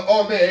feeling of,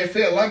 oh man, if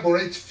I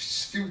elaborate a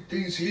few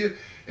things here,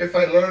 if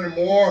I learn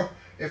more,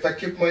 if I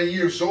keep my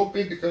ears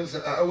open, because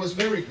I was a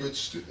very good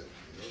student.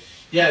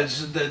 Yeah,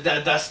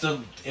 that's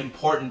the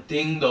important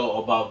thing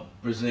though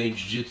about Brazilian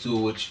Jiu-Jitsu,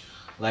 which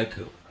like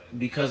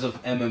because of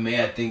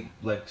MMA, I think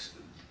like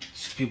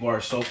people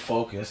are so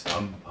focused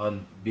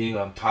on being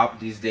on top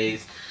these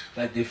days,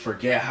 like they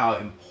forget how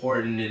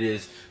important it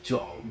is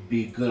to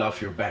be good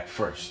off your back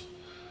first.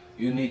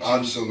 You need to,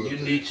 absolutely.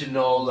 You need to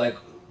know, like,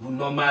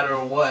 no matter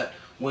what,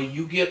 when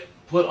you get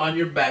put on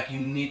your back, you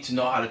need to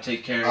know how to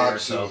take care of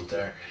yourself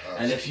there.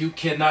 Absolutely. And if you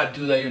cannot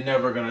do that, you're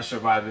never gonna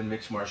survive in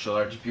mixed martial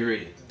arts.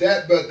 Period.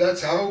 But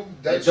that's how.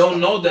 I don't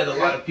know that a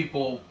lot of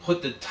people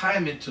put the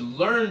time in to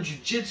learn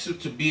jiu-jitsu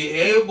to be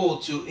able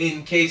to,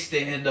 in case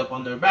they end up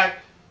on their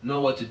back,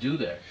 know what to do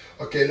there.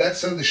 Okay,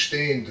 let's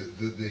understand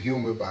the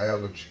human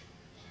biology.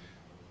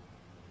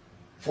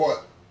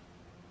 For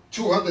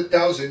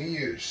 200,000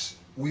 years,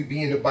 we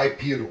be in the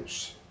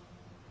bipedals.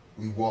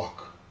 We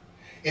walk.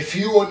 If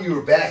you on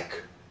your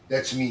back,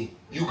 that's me.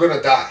 You're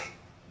gonna die.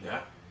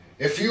 Yeah.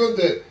 If you're on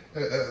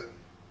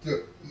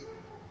the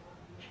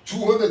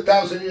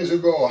 200,000 years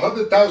ago,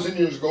 100,000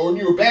 years ago, on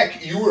your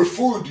back, you were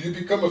food. You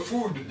become a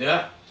food.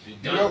 Yeah.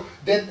 You know,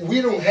 then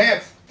we don't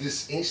have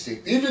this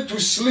instinct. Even to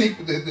sleep,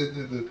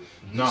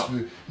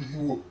 no.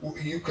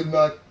 You could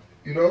not,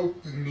 you know,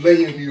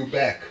 lay on your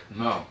back.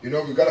 No. You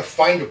know, you got to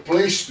find a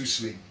place to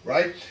sleep,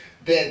 right?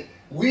 Then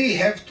we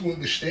have to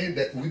understand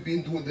that we've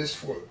been doing this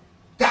for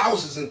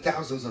thousands and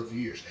thousands of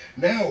years.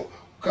 Now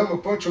come a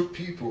bunch of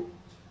people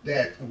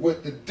that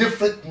with a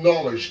different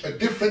knowledge, a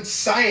different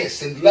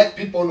science, and let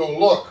people know,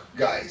 look,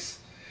 guys,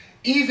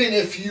 even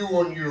if you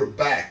on your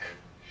back,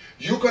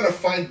 you're going to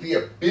find the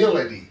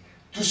ability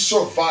to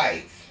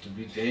survive. To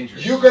be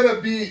dangerous. You're going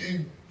to be,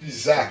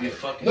 exactly. To be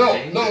fucking no,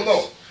 dangerous.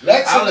 no.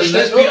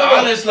 Let's be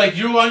honest, like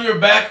you on your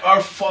back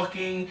are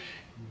fucking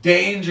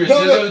dangerous.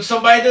 If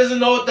somebody doesn't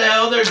know what the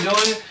hell they're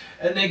doing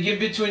and they get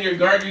between your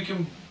guard, you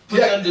can put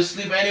them to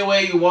sleep any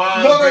way you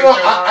want. No.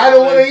 I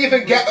don't want to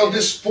even get on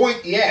this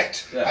point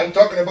yet. Yeah. I'm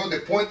talking about the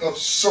point of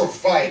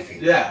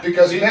surviving. Yeah.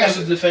 Because you have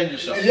to defend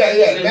yourself.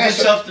 Yeah.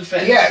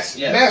 Self-defense. Yes.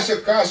 Yeah. Master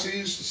CARLSON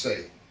used to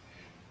say,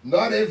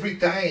 not every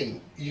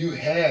time you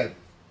have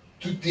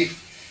to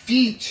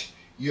defeat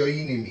your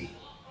enemy,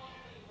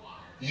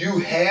 you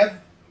have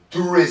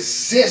to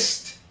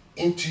resist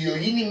into your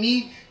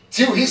enemy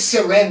till he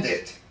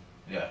surrendered.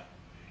 Yeah.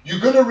 You're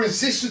going to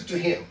resist it to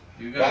him.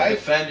 You're going to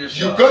defend yourself.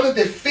 You're going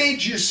to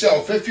defend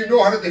yourself. If you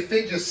know how to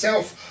defend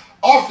yourself,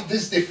 off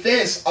this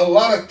defense, a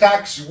lot of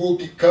attacks will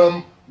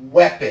become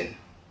weapon.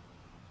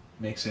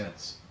 Makes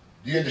sense.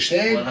 Do you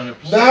understand?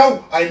 100%.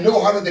 Now I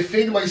know how to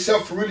defend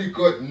myself really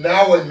good.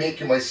 Now I'm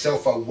making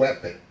myself a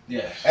weapon.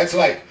 Yeah. It's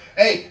like,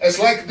 hey, it's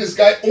like this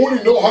guy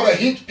only know how to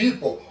hit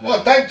people. Yeah.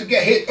 Oh, time to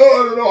get hit. Oh,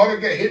 I don't know how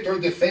to get hit or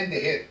defend the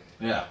hit.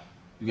 Yeah.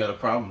 You got a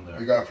problem there.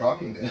 You got a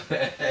problem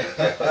there.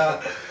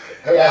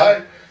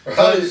 Yeah.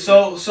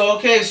 So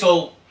okay,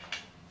 so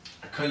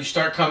you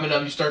start coming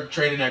up, you start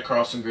training at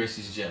CARLSON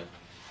GRACIE's gym,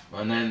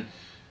 and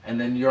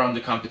then you're on the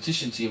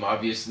competition team,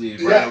 obviously,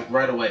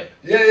 right away.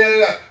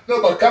 Yeah.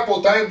 No, but a couple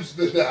of times,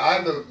 when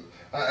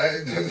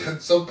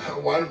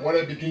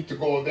I begin to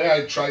go there,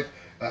 I tried.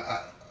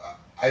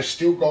 I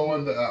still go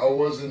in. I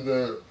was in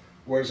the,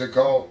 what is it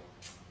called?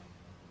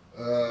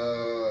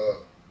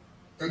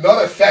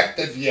 Not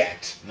effective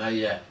yet. Not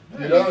yet.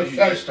 You know,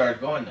 you start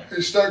going there.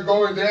 You start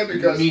going there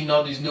because you're meeting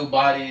all these new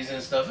bodies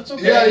and stuff. It's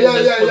okay.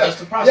 Yeah. That's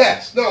the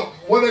process. Yeah. No,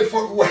 when I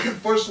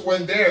first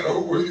went there,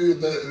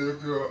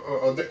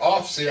 on the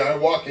officer, I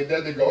walk in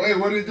there. They go, "Hey,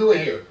 what are you doing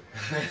here?"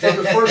 For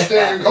the first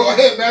day, I go,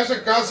 "Hey, Master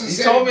CARLSON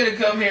He told me to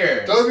come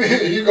here." Told me.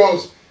 He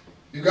goes,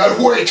 "You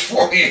gotta wait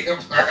for him."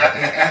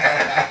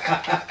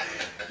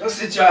 Go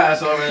sit your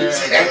ass over there.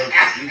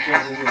 You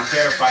can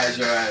terrify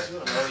your ass. I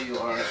don't know who you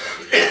are.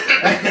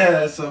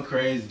 That's so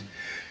crazy.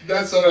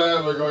 That's what I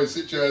am. I go,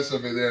 sit your ass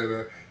over there,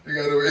 man. You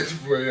gotta wait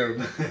for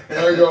him.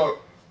 I go,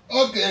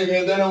 okay,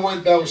 man. Then I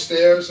went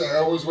downstairs.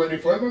 I was waiting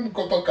for him. I'm in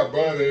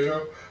Copacabana, you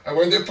know. I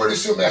went there, pretty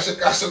soon Master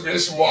CARLSON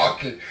is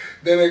walking.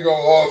 Then I go,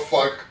 oh,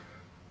 fuck.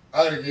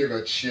 I don't give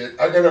a shit.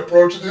 I'm gonna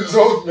approach this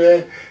old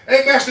man.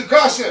 Hey, Master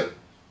CARLSON.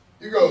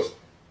 He goes,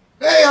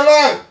 hey,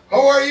 Allan,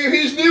 how are you?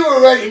 He's new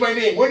already, my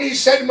name. When he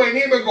said my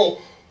name, I go,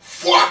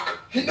 fuck,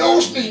 he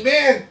knows me,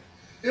 man.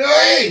 You know,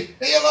 hey,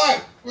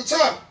 Allan, what's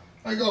up?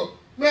 I go,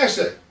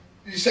 Master,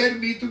 you said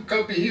me to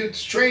come here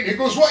to train. He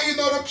goes, why are you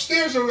not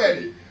upstairs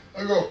already?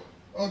 I go,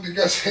 oh,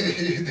 because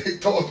they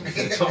told me.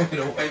 They told me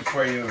to wait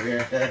for you over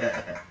here.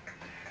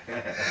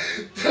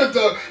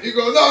 He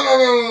goes,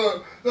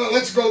 no,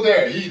 let's go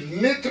there. He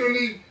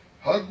literally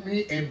hugged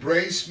me,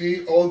 embraced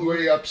me all the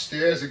way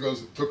upstairs. He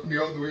goes, took me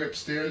all the way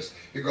upstairs.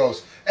 He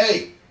goes,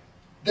 hey,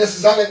 this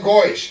is Allan.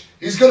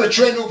 He's going to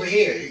train over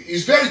here.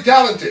 He's very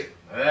talented.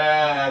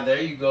 Ah,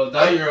 there you go.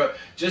 Now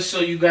just so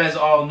you guys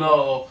all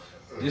know,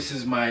 this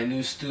is my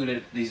new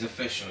student. He's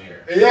official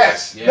here.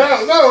 Yes.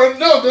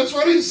 No, that's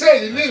what he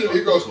said. He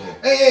literally goes, cool.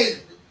 Hey,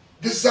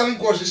 this is Allan.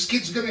 This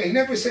kid's going to, he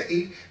never said,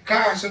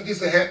 CARLSON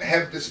doesn't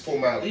have this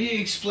formality. He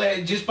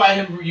explained, just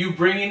by you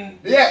bringing.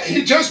 Yeah,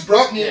 he just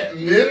brought me,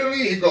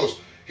 literally, he goes,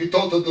 he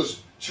told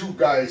those two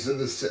guys in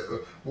this,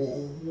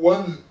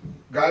 one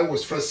guy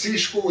was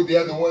Francisco, the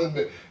other one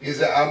is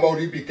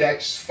Amaury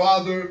Bitech's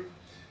father.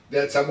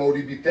 That's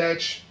Amaury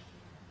Bitech,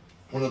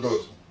 one of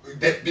those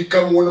that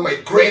become one of my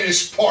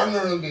greatest partner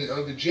on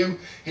the gym.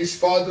 His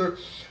father,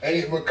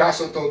 and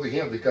CARLSON told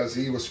him because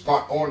he was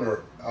part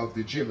owner of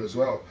the gym as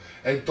well,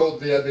 and told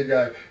the other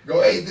guy,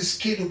 go, hey, this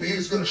kid over here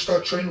is going to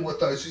start training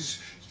with us.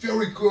 He's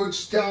very good,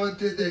 he's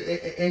talented,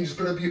 and he's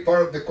going to be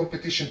part of the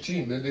competition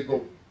team. And they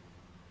go,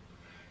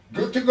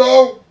 good to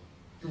go.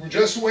 We're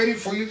just waiting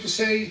for you to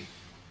say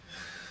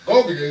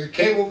go, because he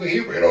came over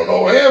here. We don't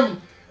know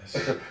him.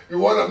 You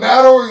want a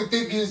medal? You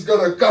think he's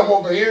gonna come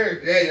over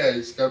here? Yeah,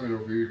 he's coming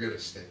over here. You're gonna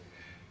stay.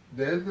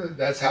 Then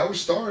that's how it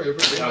started.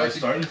 That's how it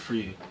started for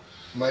you.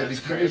 My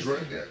beginnings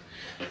right there.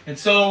 And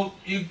so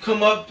you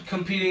come up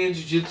competing in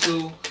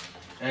jiu-jitsu,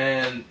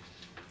 and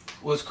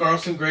was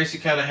CARLSON GRACIE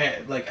kind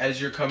of like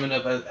as you're coming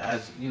up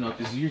as you know,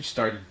 because you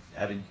started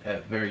at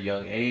a very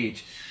young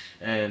age,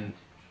 and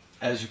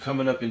as you're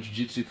coming up in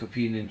jiu-jitsu,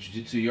 competing in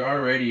jiu-jitsu, you're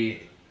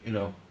already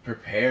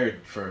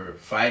prepared for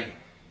fighting,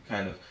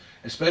 kind of.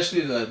 Especially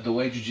the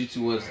way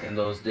jiu-jitsu was in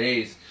those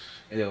days,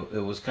 it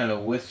was kind of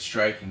with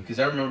striking. Because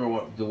I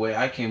remember the way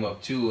I came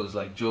up too was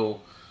like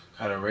Joe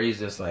kind of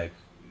raised us like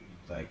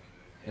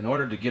in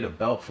order to get a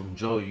belt from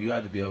Joe, you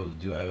had to be able to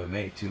do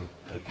MMA too.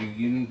 Like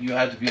you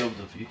had to be able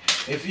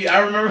to. I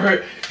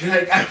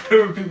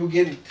remember people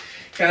getting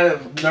kind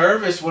of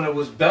nervous when it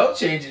was belt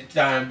changing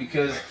time,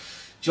 because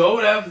Joe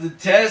would have the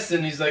test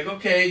and he's like,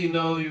 okay, you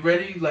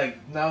ready?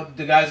 Like, now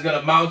the guy's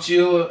gonna mount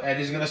you and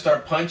he's gonna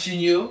start punching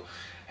you.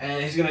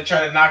 And he's gonna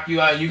try to knock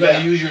you out. You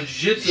gotta use your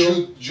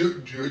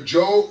jiu-jitsu.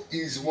 Joe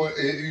is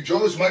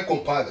my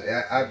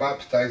compadre. I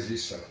baptized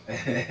his son.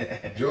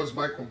 Joe is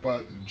my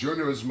compadre.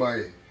 Junior is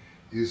my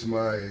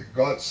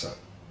godson.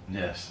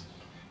 Yes.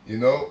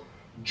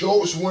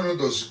 Joe's one of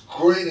those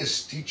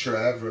greatest teacher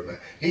I ever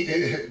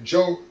met.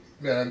 Joe,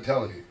 man, I'm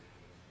telling you,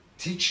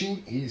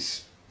 teaching,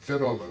 he's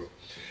phenomenal.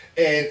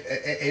 And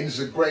he's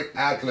a great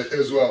athlete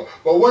as well.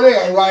 But when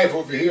I arrived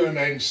over here in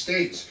the United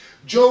States,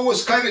 Joe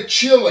was kind of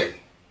chilling.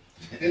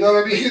 You know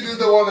what I mean? He didn't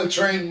want to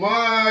train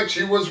much.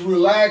 He was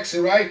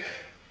relaxing, right?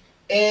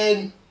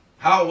 And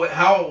how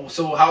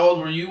old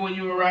were you when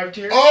you arrived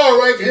here?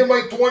 Oh, I arrived here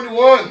by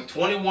 21.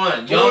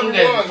 21. Young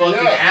and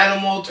fucking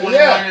animal. 21.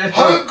 Yeah,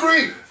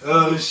 hungry.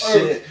 Oh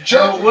shit.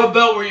 What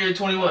belt were you at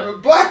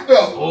 21? Black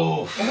belt.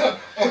 Oh.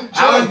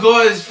 Allan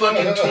Goy is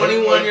fucking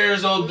 21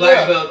 years old,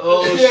 black belt.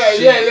 Oh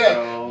shit. Yeah.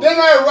 Bro. Then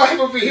I arrive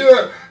over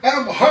here and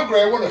I'm hungry.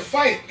 I want to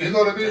fight. You know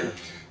what I mean?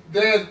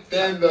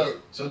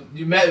 So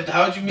you met?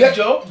 How did you meet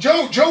Joe?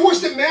 Joe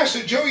was the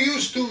master. Joe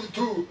used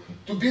to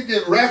be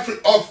the referee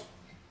of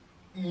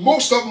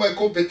most of my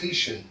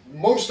competition.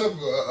 Most of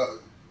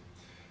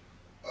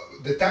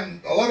the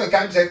time, a lot of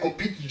times I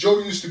competed, Joe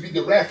used to be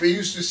the referee. He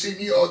used to see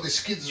me, oh, this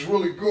kid is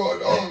really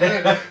good. Oh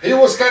man, he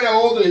was kind of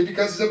older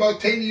because he's about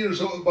 10 years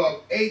old,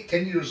 about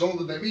 10 years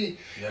older than me.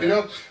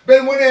 Yeah.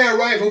 But when I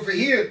arrived over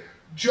here,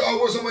 I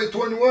was on my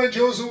 21.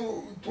 Joe's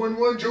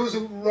 21. Joe's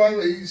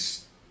around.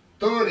 He's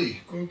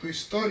 30, going to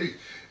his 30,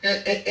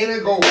 and I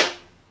go,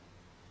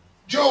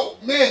 Joe,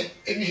 man,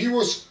 and he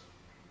was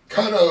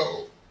kind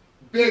of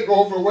big,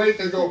 overweight.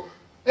 I go,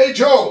 hey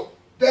Joe,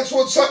 that's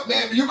what's up,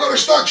 man. You gotta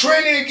start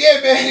training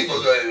again, man. He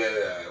goes,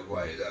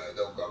 wait,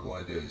 don't go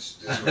on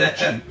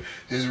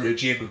this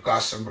regime got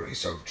some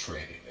grace of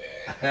training,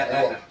 man.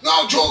 I go,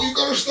 no, Joe, you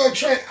gotta start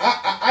training.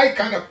 I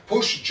kind of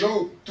pushed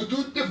Joe to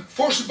do the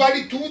first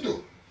Vale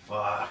Tudo.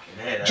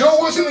 Joe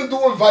wasn't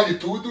doing Vale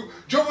Tudo.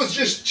 Joe was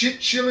just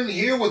chilling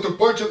here with a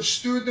bunch of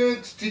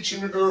students,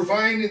 teaching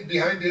Irvine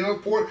behind the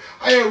airport.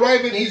 I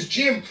arrived in his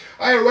gym.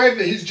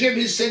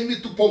 He sent me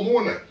to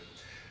Pomona.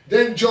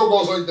 Then Joe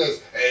goes like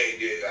this,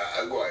 hey,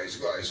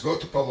 guys, go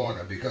to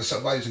Pomona because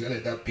somebody's going to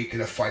end up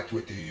picking a fight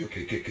with you. You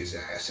can kick his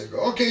ass. I go,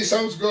 okay,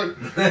 sounds good.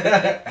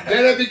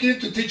 Then I begin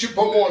to teach in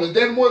Pomona.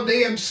 Then one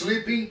day I'm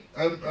sleeping.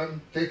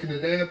 I'm taking a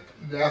nap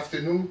in the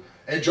afternoon.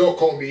 And Joe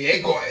called me,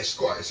 hey, guys.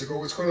 I go,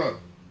 what's going on?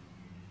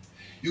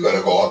 You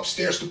gotta go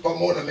upstairs to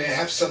Pomona, man.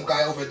 Have some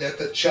guy over there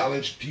that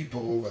challenged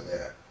people over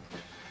there.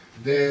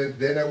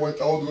 Then I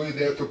went all the way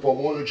there to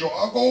Pomona. Joe,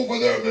 I'll go over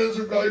there, man. There's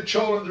a guy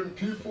challenging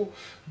people.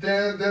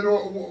 Then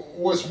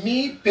was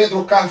me,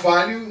 Pedro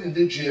Carvalho in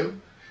the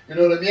gym. You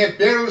know what I mean? I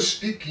barely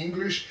speak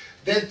English.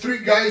 Then 3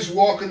 guys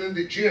walking in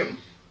the gym.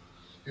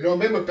 You know,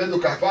 remember Pedro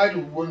Carvalho?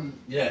 When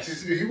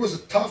Yes. he was a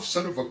tough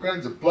son of a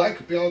gun, a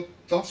black belt,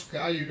 tough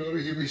guy. You know,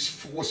 he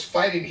was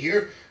fighting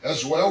here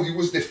as well. He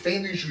was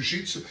defending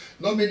Jiu-Jitsu.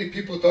 Not many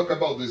people talk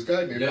about this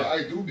guy, man, but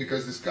I do,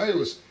 because this guy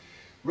was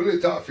really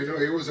tough. You know,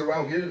 he was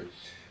around here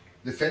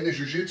defending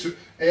Jiu-Jitsu.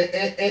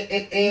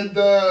 And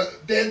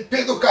then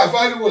Pedro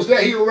Carvalho was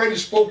there. He already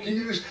spoke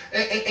English.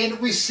 And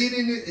we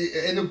sitting,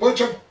 and a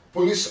bunch of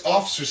police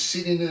officers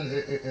sitting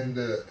in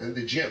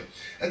the gym.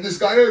 And this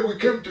guy, we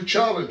came to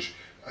challenge.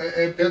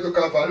 And Pedro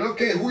Carvalho,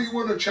 okay, who you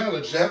want to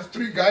challenge? They have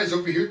 3 guys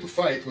over here to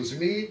fight. It was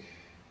me,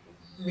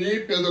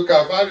 Pedro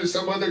Carvalho,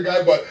 some other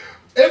guy. But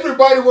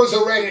everybody was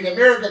already in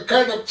America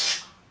kind of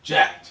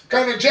jacked.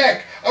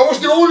 I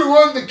was the only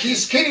one, the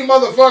skinny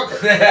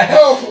motherfucker.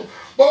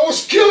 But I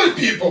was killing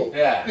people.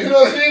 Yeah. You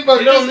know what I mean? But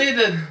you don't need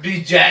to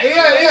be jacked.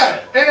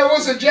 Yeah. And I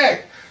wasn't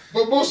jacked.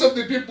 But most of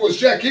the people was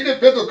jacked. Even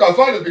Pedro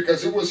Carvalho,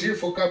 because he was here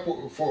for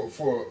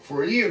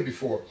a year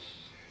before.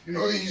 You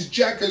know, he's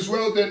jacked as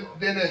well. Then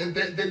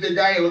the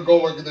guy will go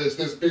like this.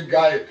 This big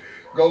guy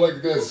go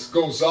like this.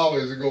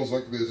 Gonzalez, he goes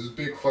like this. This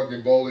big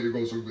fucking baller, he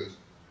goes like this.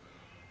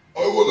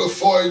 I want to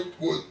fight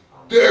with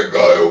that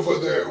guy over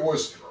there. It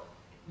was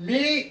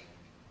me,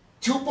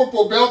 2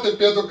 purple belt, and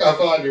Pedro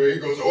Carvalho. He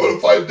goes, I want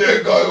to fight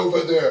that guy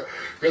over there.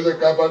 Pedro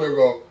Carvalho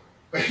go.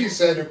 He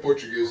said in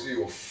Portuguese,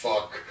 you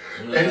fuck.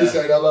 Yeah. And he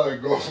said, Allan,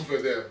 go over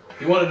there.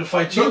 He wanted to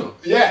fight you? No,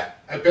 yeah.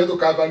 And Pedro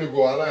Carvalho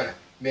go, Allan,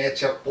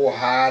 mete a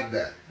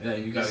porrada. Yeah,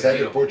 you got to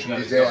said in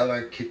Portuguese,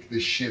 Allan, kick the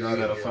shit out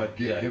of him. Fight.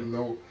 Give him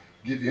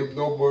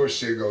no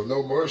mercy. He goes,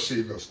 no mercy.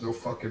 He goes, no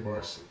fucking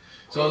mercy.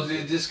 So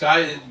this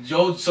guy,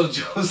 Joe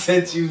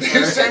sent you.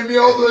 He sent me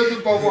all the way to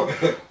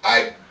Pionner.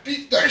 I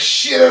beat the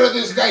shit out of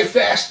this guy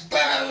fast.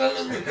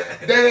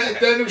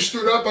 Then he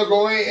stood up and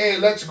go, hey,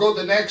 let's go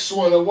the next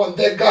one. I want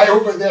that guy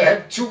over there. I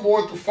have 2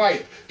 more to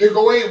fight. They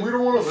go, hey, we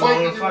don't want to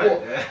fight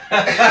anymore.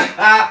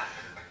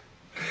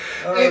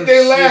 And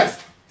they left.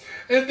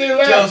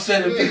 Joe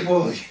sending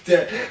people get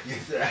their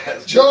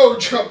ass. Joe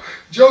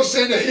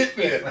sent a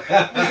hitman.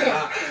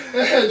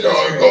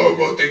 Joe,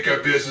 go take care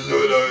of business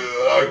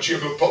our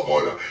gym in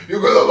Pomona.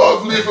 You're gonna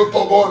love living in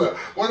Pomona.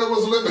 When I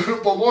was living in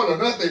Pomona,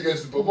 nothing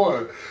against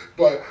Pomona,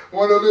 but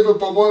when I live in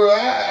Pomona,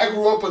 I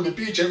grew up on the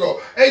beach. I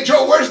go, hey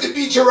Joe, where's the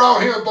beach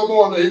around here in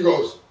Pomona? He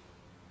goes,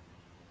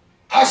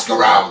 ask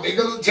around, they're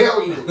gonna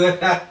tell you.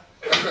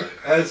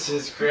 That's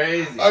just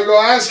crazy. I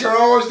go, ask her,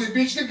 how was the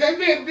beach? The guy,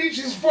 man, the beach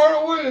is far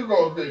away. I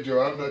go, okay,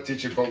 Joe, I'm not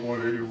teaching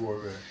Pomona anymore,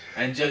 man.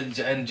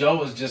 And Joe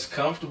was just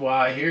comfortable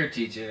out here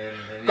teaching.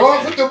 And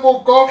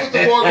comfortable.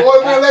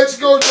 Well, let's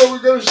go, Joe.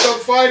 We're gonna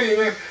start fighting,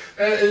 man.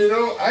 You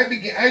know,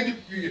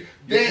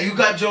 you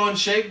got Joe in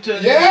shape to.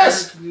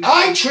 Yes,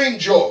 I train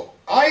Joe.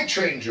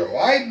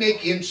 I make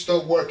him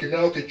start working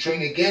out and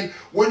train again.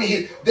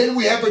 Then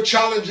we have a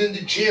challenge in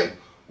the gym.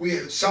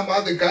 Some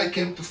other guy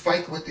came to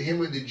fight with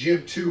him in the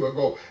gym too. I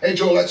go, hey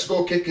Joe, let's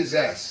go kick his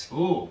ass.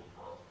 Ooh.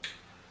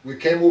 We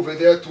came over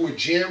there to a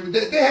gym.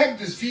 They have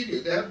this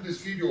video. They have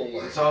this video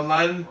online. It's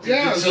online?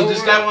 Yeah. So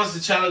this guy wants to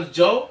challenge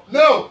Joe?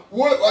 No.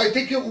 I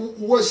think it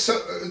was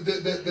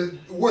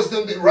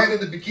them right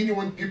in the beginning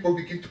when people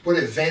begin to put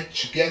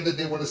events together.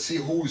 They want to see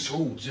who is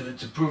who.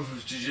 To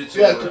prove Jiu-Jitsu?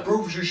 Yeah, to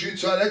prove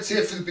Jiu-Jitsu. Let's see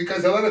if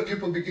because a lot of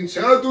people begin to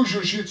say, I do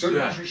Jiu-Jitsu,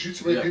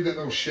 but they didn't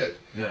know shit.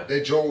 Yeah.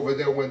 Then Joe over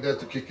there went there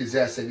to kick his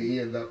ass and he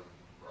ended up.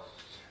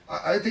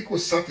 I think it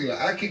was something like,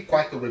 I can't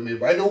quite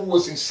remember. I know it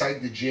was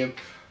inside the gym.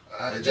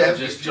 Joe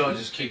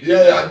just kicked his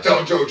ass. I'm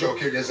telling Joe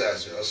kick his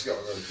ass. Let's go.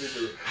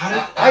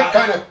 I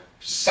kind of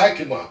psych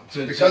him up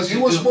because he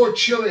was more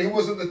chilling. He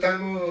wasn't the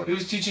time. He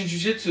was teaching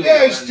Jiu-Jitsu.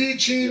 Yeah, he's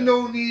teaching.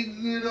 No need.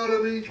 You know what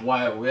I mean?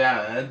 Why?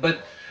 Yeah,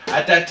 but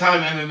at that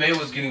time MMA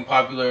was getting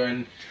popular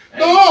and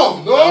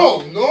no,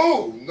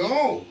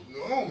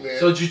 man.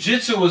 So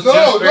Jiu-Jitsu was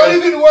not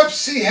even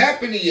UFC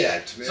happening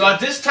yet, man. So at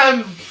this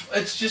time,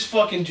 it's just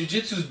fucking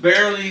Jiu-Jitsu's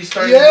barely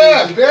starting.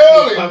 Yeah,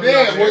 barely,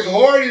 man. It was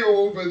harder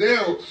over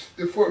there.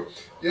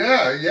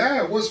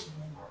 It was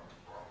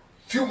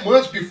a few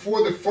months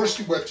before the first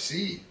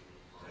UFC.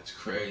 That's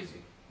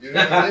crazy. You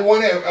know, they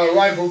want to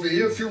arrive over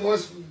here a few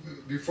months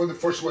before the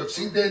first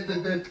UFC.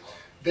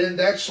 Then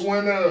that's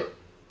when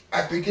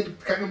I began to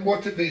kind of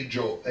motivate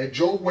Joe. And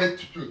Joe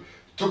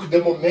took the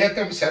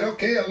momentum and said,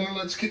 okay, Allan,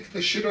 let's kick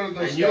the shit out of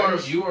those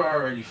guys. You were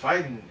already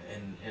fighting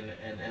in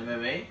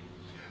MMA?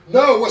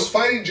 No, I was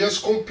fighting,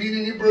 just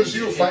competing in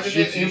Brazil,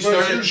 fighting in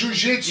Brazil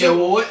Jiu-Jitsu. Yeah,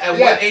 well, at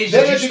what age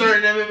did you start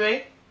in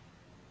MMA?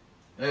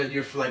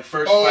 Your first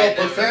fight?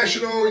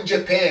 Professional in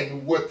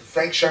Japan with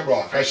Frank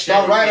Shamrock. I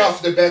started right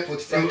off the bat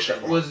with Frank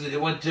Shamrock.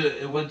 It went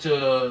to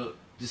a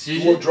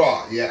decision? To a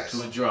draw, yes.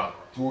 To a draw.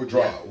 To a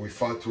draw. Yeah. We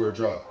fought to a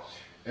draw.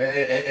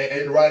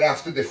 And right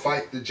after the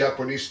fight, the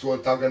Japanese to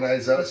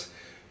antagonize us,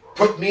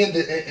 put me in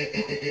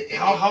the...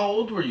 How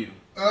old were you?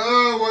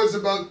 I was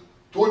about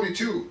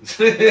 22.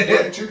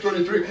 22,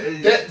 23.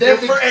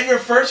 And your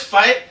first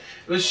fight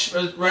was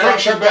right Frank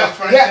Shamrock.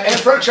 Yeah, and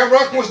Frank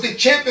Shamrock was the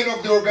champion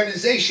of the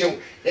organization.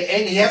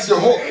 And he has the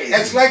whole...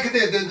 It's like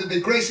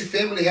the GRACIE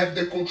family have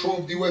the control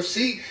of the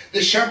UFC.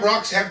 The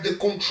Shamrocks have the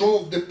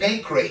control of the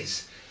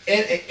pancrase.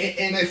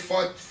 and I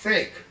fought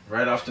Frank.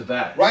 Right off the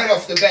bat. Right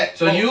off the bat.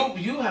 So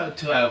you have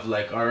to have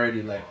like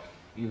already like,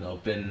 you know,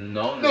 been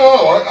known.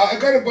 No, I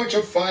got a bunch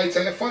of fights.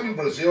 I fought in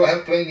Brazil. I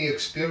have plenty of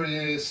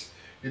experience.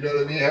 You know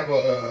what I mean? I have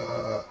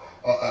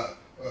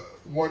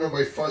one of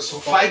my first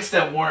fights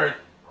that weren't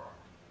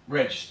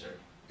registered.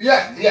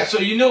 Yeah, yeah. So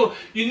you knew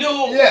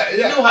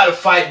how to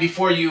fight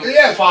before you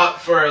fought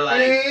for like.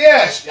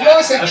 Yes.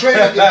 Plus, I trained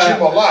in the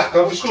gym a lot.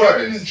 I was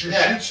training in Jiu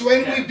Jitsu,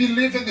 and we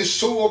believe in the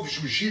soul of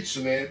Jiu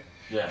Jitsu, man.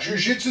 Yeah. Jiu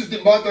Jitsu is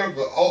the mother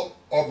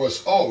of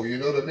us all. You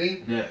know what I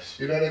mean? Yes.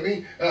 You know what I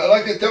mean?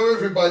 Like I tell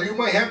everybody, you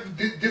might have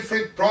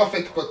different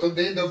prophet, but at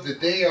the end of the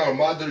day, our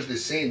mother's the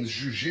same.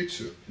 Jiu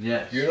Jitsu.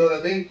 Yes. You know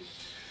what I mean?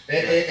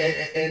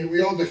 And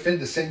we all defend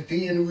the same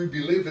thing, and we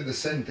believe in the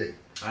same thing.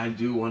 I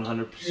do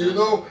 100%. You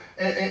know,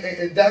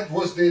 and that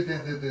was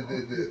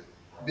the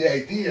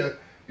idea.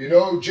 You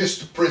know,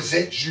 just to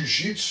present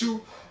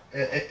Jiu-Jitsu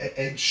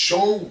and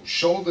show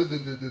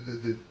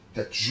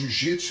that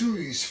Jiu-Jitsu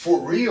is for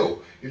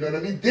real. You know what I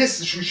mean?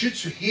 This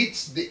Jiu-Jitsu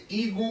hits the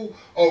ego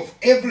of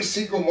every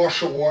single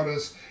martial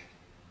artist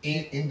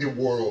in the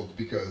world,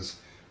 because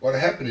what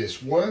happened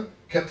is, one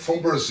came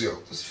from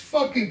Brazil. This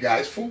fucking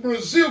guys from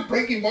Brazil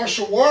breaking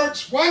martial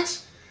arts.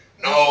 What?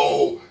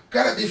 No,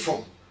 gotta be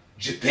from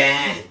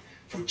Japan,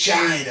 from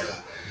China,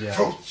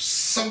 from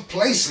some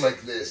place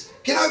like this.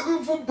 Can I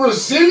go from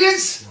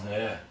Brazilians?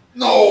 Yeah.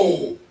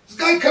 No. This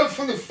guy come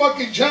from the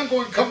fucking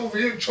jungle and come over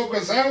here and choke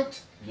us out?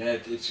 Yeah,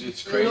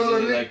 it's crazy. You know what I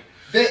mean? Like,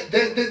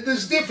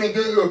 there's different.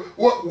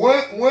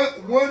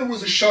 One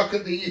was a shock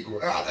at the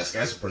ego. Ah, this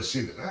guy's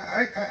Brazilian.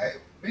 I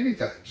many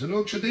times, you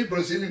know, today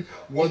Brazilian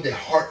won the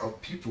heart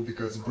of people,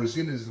 because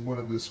Brazilian is one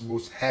of the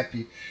most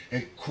happy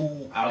and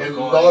cool and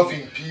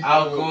loving people.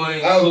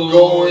 Outgoing,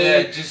 cool,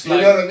 yeah, just you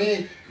like, know what I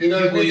mean? You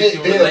know what I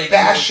mean? They're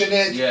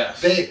passionate.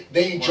 Yes.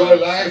 They enjoy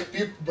life.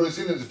 People,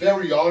 Brazilians,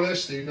 very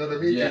honest. You know what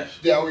I mean? Yes.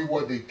 They tell you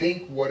what they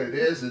think, what it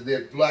is, and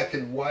they're black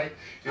and white.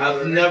 You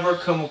know I've never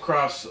come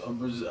across a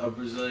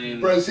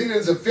Brazilian.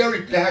 Brazilians are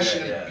very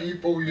passionate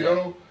people. You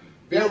know.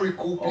 Very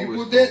cool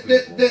people.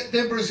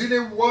 The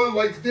Brazilian one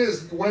like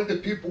this, when the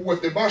people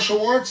with the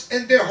martial arts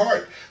and their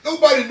heart.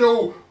 Nobody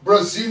know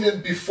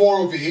Brazilian before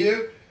over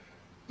here.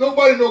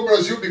 Nobody know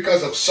Brazil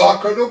because of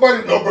soccer.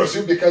 Nobody know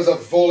Brazil because of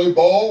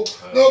volleyball.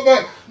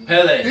 Nobody.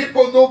 Pele.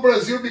 People know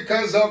Brazil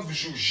because of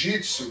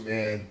Jiu-Jitsu,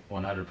 man.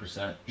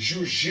 100%.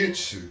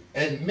 Jiu-Jitsu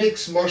and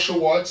mixed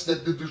martial arts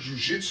that the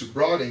Jiu-Jitsu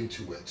brought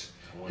into it.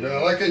 You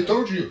know, like I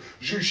told you,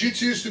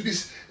 Jiu-Jitsu used to be.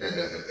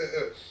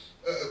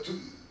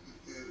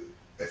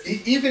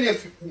 Even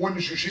if one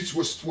Jiu-Jitsu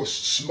was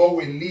small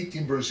elite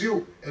in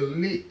Brazil,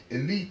 elite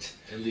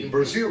in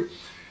Brazil,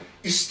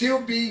 it's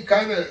still being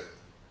kind of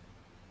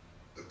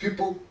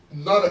people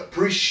not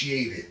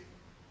appreciate it.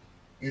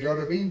 You know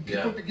what I mean?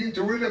 People begin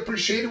to really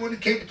appreciate it when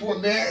it came to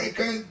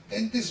America,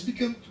 and this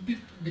become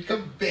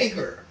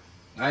bigger.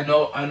 I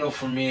know.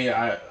 For me,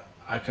 I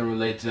can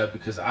relate to that,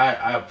 because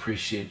I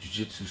appreciate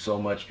Jiu-Jitsu so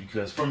much,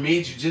 because for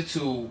me,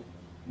 Jiu-Jitsu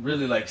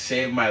really like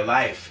saved my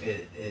life.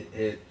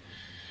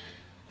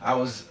 I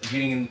was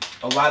getting in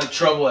a lot of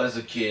trouble as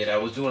a kid. I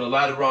was doing a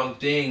lot of wrong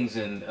things,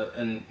 and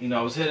you know,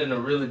 I was heading a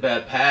really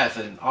bad path,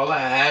 and all I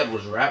had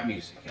was rap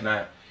music, and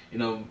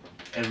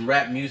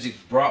rap music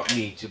brought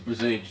me to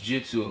Brazilian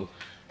Jiu-Jitsu.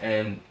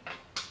 And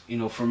you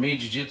know, for me,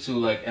 Jiu-Jitsu,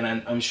 like, and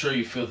I'm sure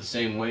you feel the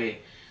same way.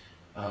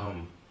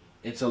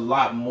 It's a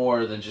lot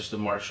more than just a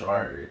martial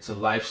art. It's a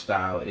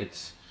lifestyle.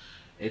 It's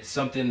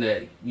something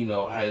that, you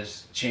know,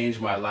 has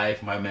changed my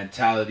life, my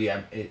mentality.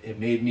 It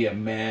made me a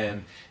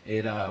man.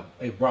 It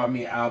brought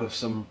me out of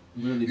some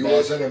really You bad...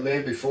 wasn't a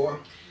man before?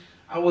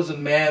 I was a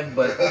man,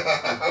 but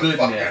a good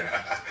man.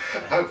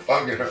 I'm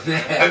fucking her.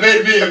 I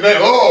made me a man.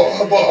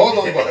 Oh,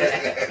 hold on, buddy.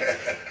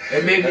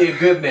 It made me a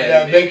good man.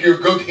 Yeah, make you a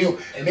good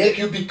human. Make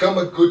you become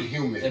a good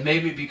human. It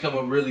made me become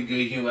a really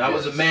good human. Yes. I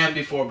was a man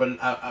before, but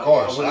I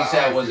wouldn't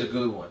say I was a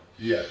good one.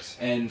 Yes.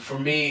 And for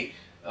me...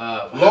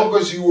 long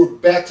as you were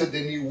better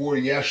than you were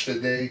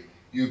yesterday,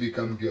 you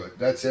become good.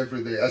 That's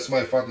every day. That's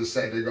my father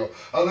said. They go,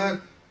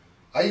 Allan,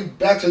 are you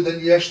better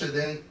than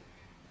yesterday?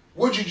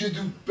 What did you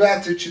do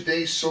better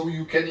today so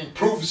you can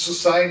improve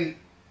society?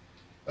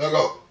 I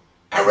go,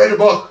 I read a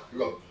book. You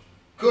go,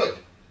 good.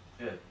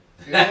 Good.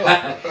 You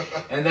know?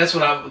 And that's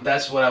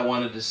what I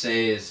wanted to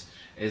say is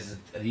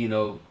you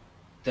know,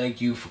 thank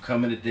you for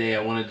coming today.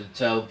 I wanted to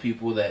tell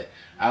people that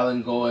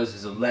Allan Goes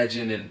is a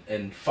legend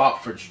and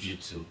fought for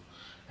Jiu-Jitsu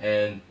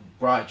and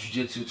brought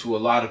Jiu-Jitsu to a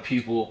lot of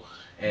people,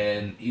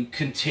 and he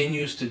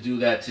continues to do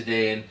that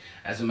today. And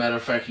as a matter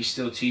of fact, he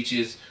still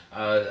teaches.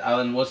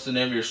 Allan, what's the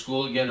name of your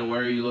school again, and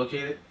where are you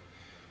located?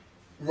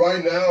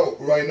 Right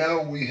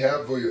now we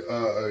have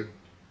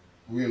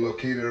we're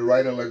located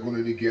right in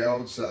Laguna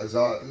Niguel. It's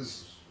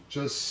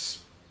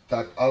just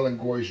type Allan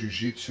Goes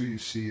Jiu-Jitsu, you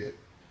see it.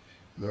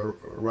 They're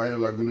right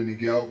in Laguna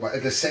Niguel. But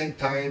at the same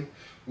time,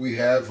 we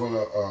have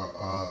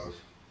our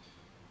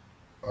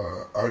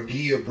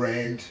gear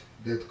brand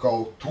that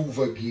called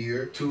Tuva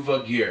Gear.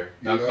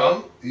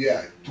 TuvaGear.com?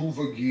 Yeah,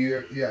 Tuva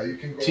Gear. Yeah, you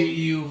can go.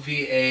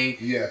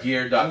 TUVA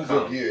Gear.com.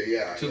 Tuva Gear,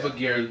 yeah. Tuva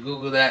Gear,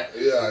 Google that.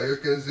 Yeah, you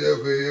can see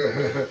over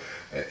here.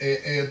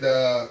 and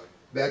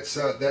that's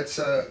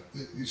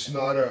it's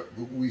not a,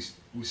 we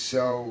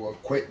sell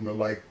equipment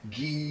like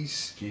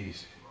gis,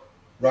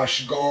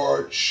 rash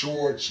guard,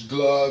 shorts,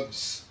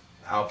 gloves,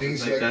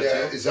 Outfits things like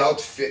that. It's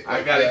outfit.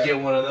 I gotta get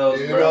one of those,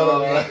 bro. Know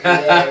what I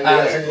mean?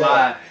 That's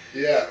fly.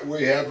 Yeah,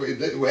 we have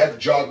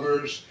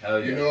joggers. Hell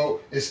yeah. You know,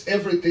 it's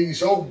everything.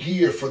 It's all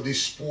gear for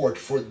this sport,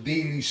 for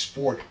daily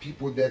sport.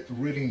 People that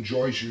really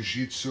enjoy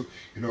jiu-jitsu,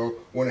 you know,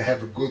 want to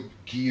have a good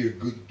gear,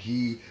 good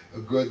gi, a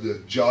good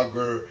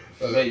jogger.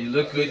 You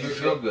look good, you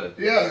feel good.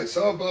 Yeah, it's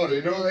all about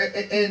it, you know.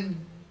 And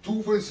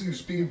Tuva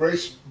is being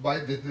embraced by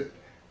the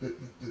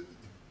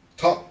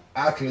top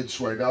athletes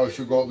right now. If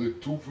you go to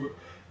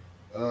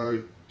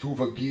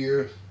Tuva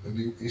Gear and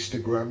the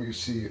Instagram, you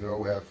see, you know,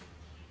 we have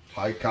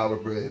high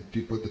caliber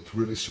people that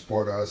really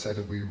support us,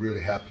 and we're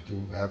really happy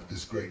to have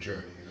this great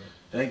journey. You know?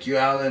 Thank you,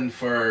 Allan,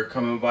 for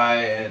coming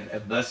by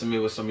and blessing me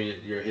with some of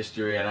your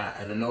history, and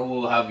I know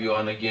we'll have you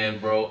on again,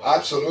 bro.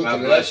 Absolutely. God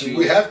bless you.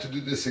 We have to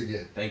do this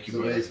again. Thank you,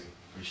 it's brother. amazing.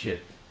 Appreciate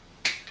it.